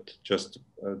framework, but just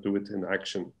do it in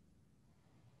action.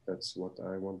 That's what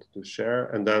I wanted to share.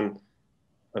 And then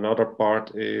another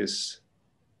part is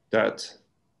that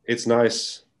it's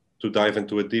nice to dive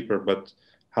into it deeper, but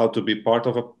how to be part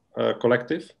of a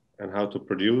collective and how to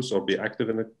produce or be active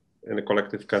in a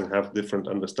collective can have different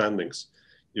understandings.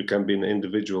 You can be an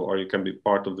individual, or you can be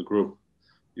part of the group.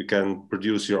 You can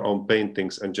produce your own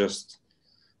paintings and just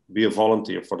be a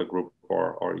volunteer for the group,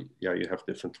 or yeah, you have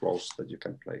different roles that you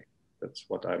can play. That's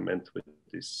what I meant with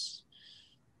these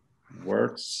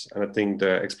words. And I think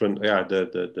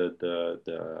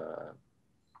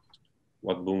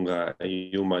what Bunga and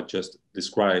Yuma just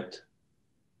described,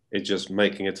 it's just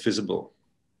making it visible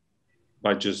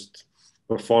by just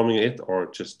performing it, or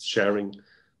just sharing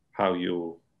how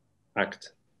you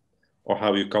act, or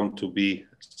how you come to be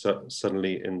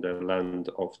suddenly in the land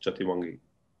of Jatiwangi.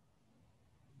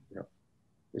 Yeah,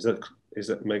 does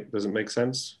it make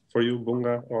sense for you,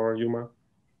 Bunga or Yuma?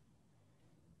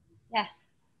 Yeah.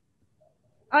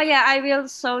 Oh yeah, I will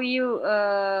show you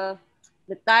the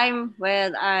time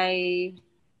when I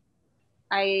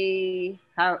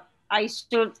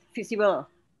stood visible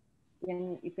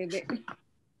in IPB.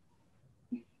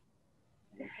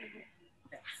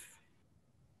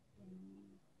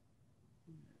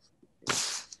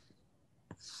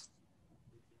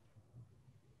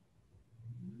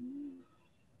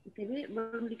 IPB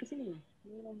belum dikasih.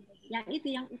 Yang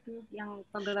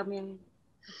program yang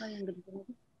apa yang gede itu?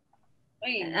 Oh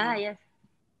iya.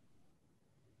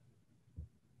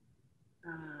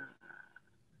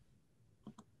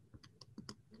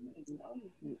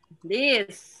 Yes.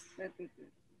 This.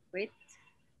 Wait.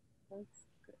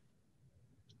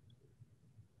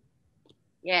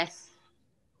 Yes.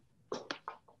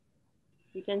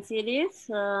 You can see this.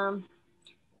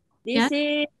 This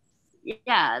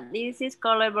is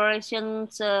collaboration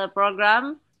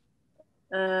program.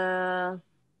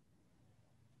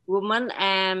 Women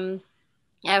and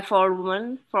for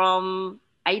women from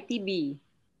ITB.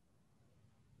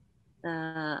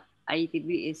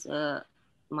 ITB is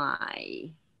my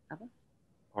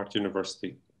Art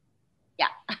University. Yeah.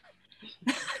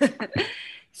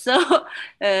 So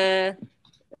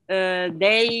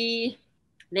they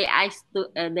asked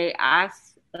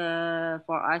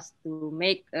for us to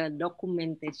make a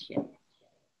documentation.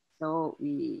 So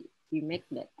we make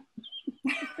that.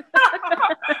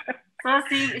 So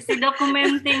she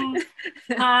documenting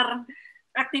her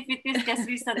activities just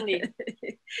recently.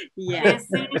 Yeah.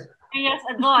 3 years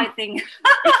ago, I think.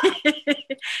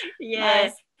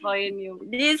 Yes. Nice.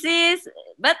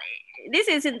 This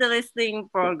is interesting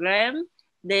program.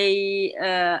 They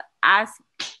ask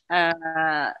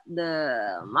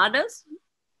the mothers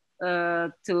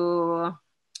to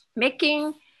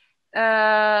making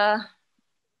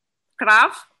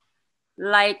craft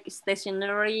like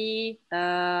stationery,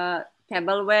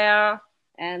 tableware,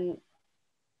 and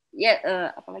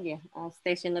apa lagi ya?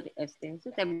 Stationery,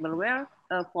 tableware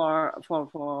for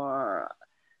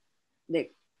the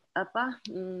apa?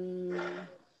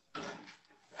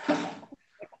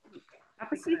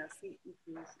 Apa sih?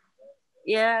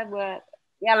 Ya buat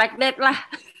ya like that lah.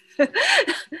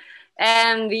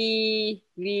 And we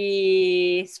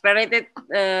spirited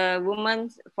women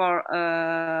for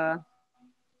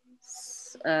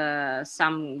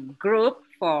some group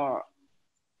for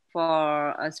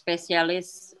a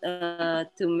specialist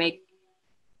to make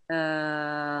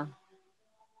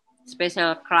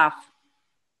special craft.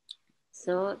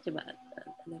 So coba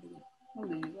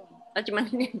cuma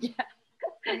ini aja.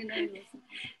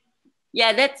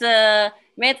 Yeah, that's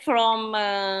made from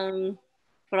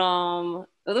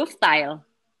roof tile.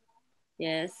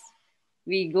 Yes,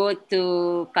 we go to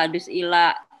Kadus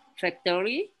Ila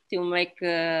factory to make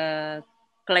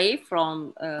clay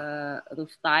from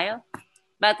roof tile,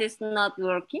 but it's not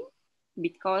working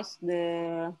because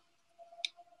the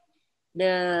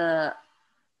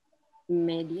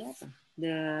media,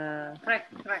 the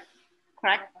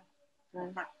crack.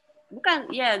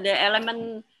 Bukan, yeah, the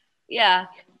element,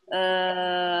 yeah,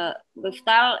 roof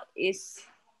tile is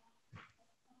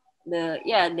the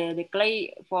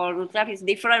clay for roof tile is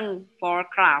different for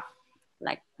craft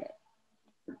like that.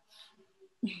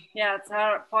 Yeah,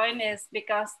 her point is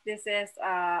because this is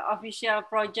an official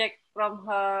project from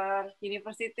her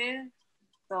university,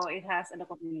 so it has a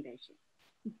documentation.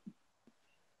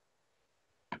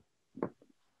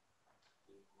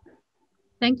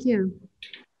 Thank you.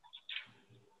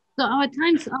 So our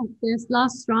time's up. This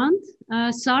last round.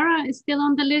 Sarah is still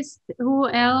on the list. Who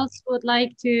else would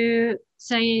like to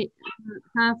say,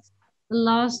 have the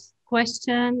last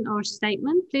question or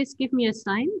statement? Please give me a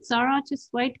sign. Sarah, just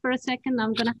wait for a second.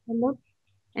 I'm gonna have a look.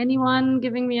 Anyone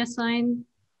giving me a sign?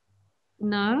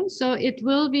 No. So it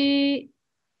will be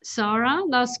Sarah.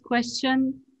 Last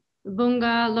question.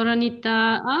 Bunga,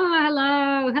 Loranita. Oh,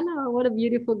 hello, hello. What a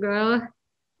beautiful girl.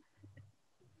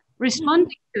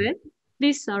 Responding to it.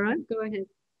 Please, Sarah, go ahead.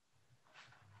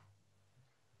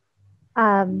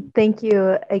 Thank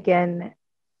you again,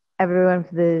 everyone,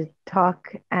 for the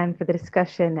talk and for the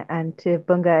discussion, and to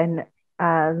Bunga and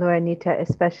Loranita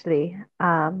especially.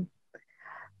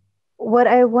 What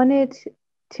I wanted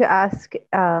to ask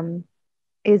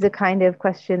is a kind of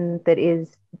question that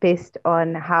is based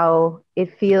on how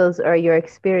it feels or your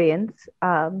experience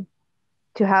to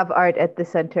have art at the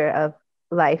center of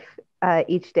life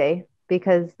each day.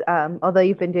 Because although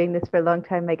you've been doing this for a long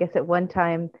time, I guess at one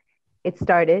time it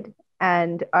started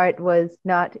and art was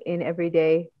not in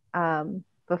everyday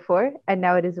before, and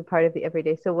now it is a part of the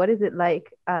everyday. So what is it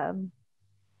like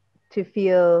to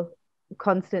feel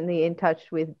constantly in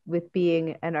touch with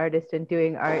being an artist and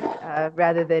doing art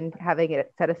rather than having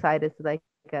it set aside as like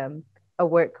a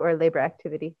work or a labor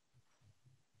activity?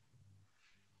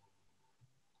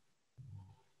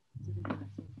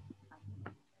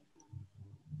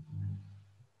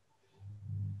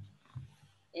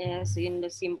 Yes, in the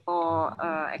simple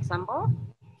example,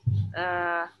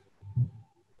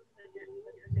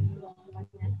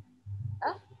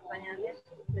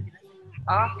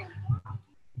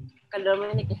 ke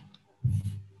Dominic ya.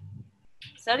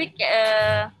 Sorry,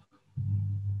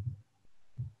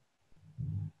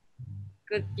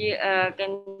 could you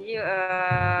can you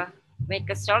make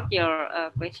a short your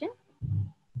question?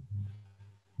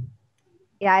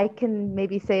 Yeah, I can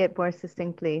maybe say it more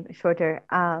succinctly, shorter.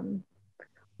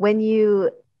 When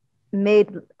you made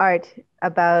art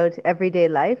about everyday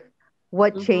life,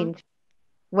 what changed?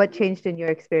 What changed in your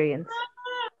experience?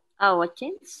 Oh, what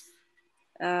changed?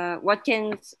 What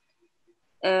changed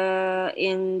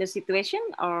in the situation,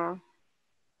 or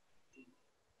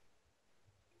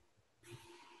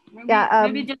maybe,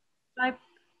 maybe just type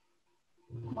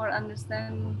or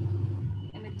understand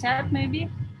in the chat, maybe.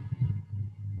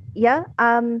 Yeah,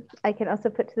 I can also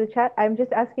put to the chat. I'm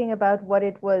just asking about what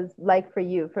it was like for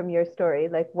you from your story,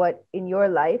 like what in your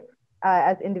life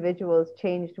as individuals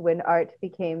changed when art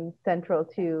became central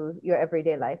to your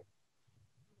everyday life.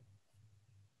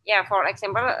 Yeah, for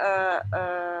example,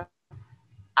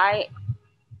 I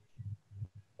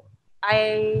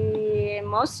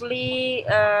mostly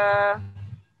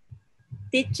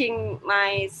teaching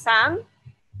my son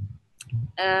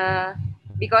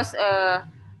because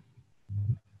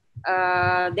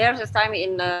there's a time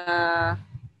in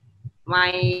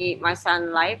my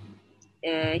son life.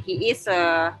 He is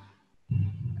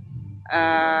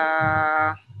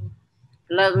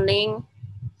learning,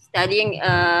 studying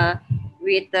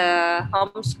with the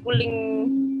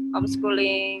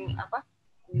homeschooling apa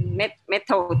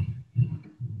method.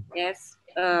 Yes,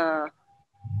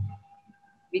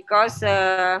 because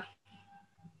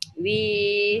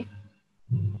we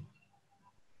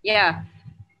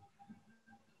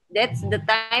that's the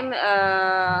time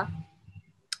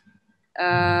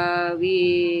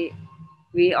we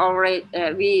already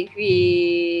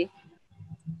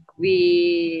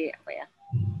we apa ya?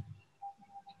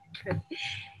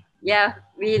 Yeah,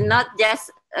 we not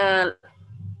just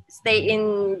stay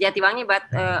in Jatiwangi, but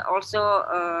also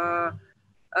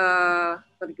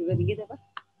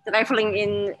traveling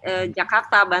in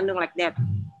Jakarta, Bandung, like that.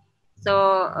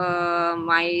 So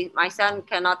my son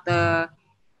cannot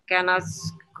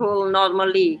school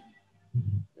normally.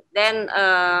 Then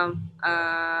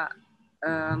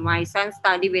my son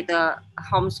study with a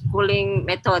homeschooling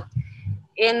method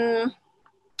and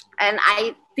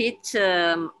I teach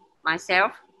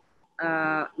myself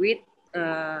with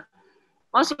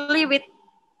mostly with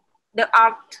the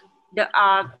art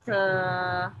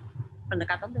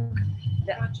pendekatan,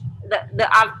 the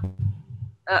art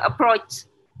approach,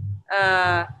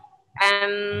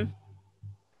 and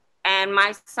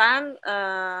my son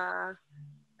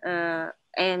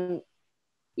and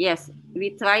yes,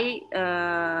 we try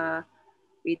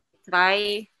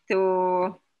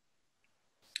to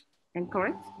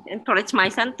encourage my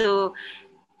son to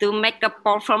make a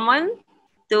performance,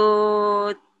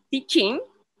 to teaching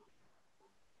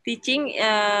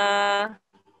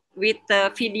with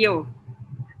video,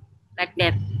 like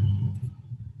that,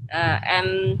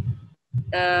 and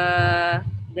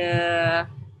the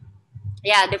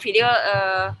video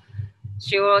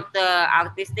shoot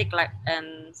artistic, like,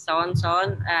 and so on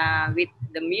with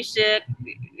the music,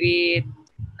 with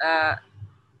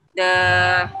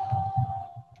the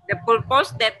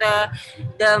purpose that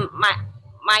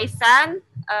my son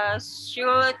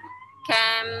should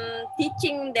can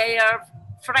teaching their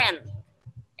friend,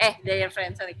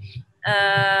 sorry,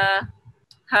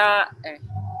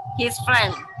 his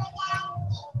friend.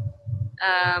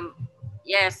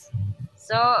 Yes,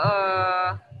 so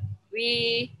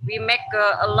we make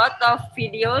a lot of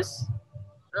videos,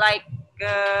 like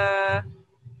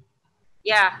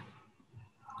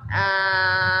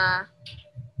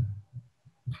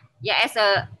as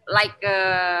a like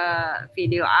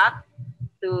video art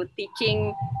to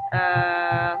teaching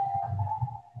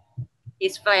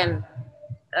his friend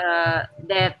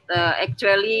that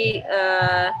actually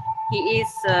he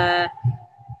is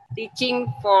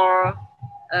teaching for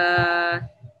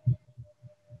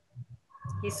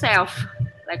himself,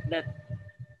 like that.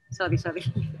 Sorry.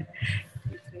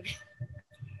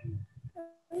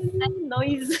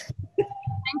 Noise.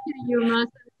 Thank you, Yuma.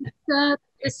 It's the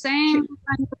same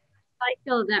kind of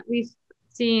cycle that we've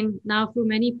seen now through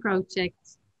many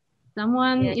projects.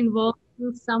 Someone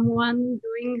involving someone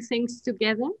doing things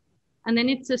together, and then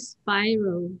it's a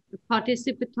spiral, a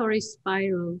participatory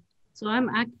spiral. So I'm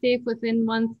active within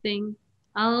one thing,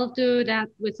 I'll do that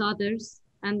with others,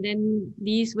 and then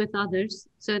these with others.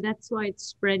 So that's why it's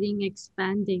spreading,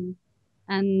 expanding,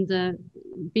 and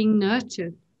being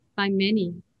nurtured by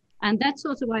many. And that's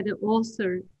also why the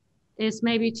author is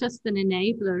maybe just an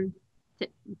enabler,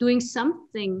 doing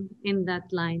something in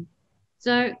that line.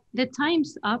 So the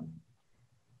time's up.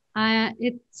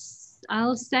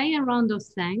 I'll say a round of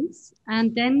thanks.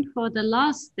 And then for the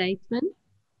last statement,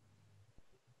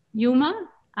 Yuma,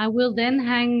 I will then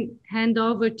hand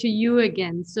over to you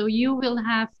again. So you will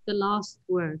have the last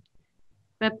word.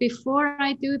 But before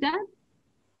I do that,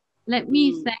 let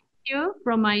me thank you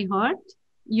from my heart,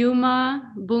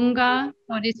 Yuma, Bunga,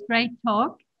 for this great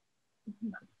talk.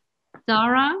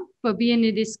 Sarah for being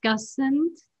a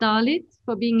discussant, Dalit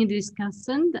for being a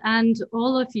discussant, and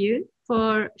all of you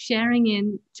for sharing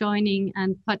in, joining,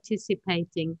 and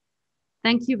participating.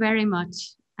 Thank you very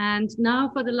much. And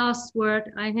now for the last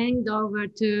word, I hand over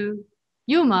to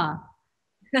Yuma.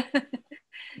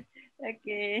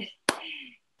 Okay.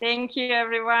 Thank you,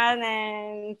 everyone.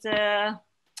 And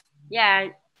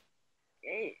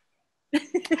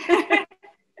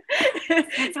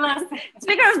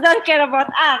speakers don't care about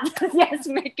art, just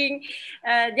making,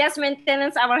 just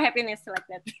maintenance our happiness, like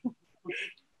that.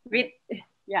 With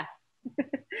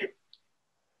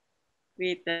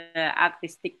with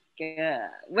artistic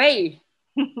way.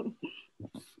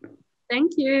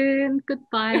 Thank you.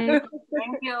 Goodbye.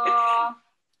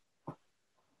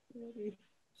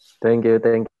 Thank you.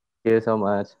 Thank you so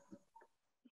much.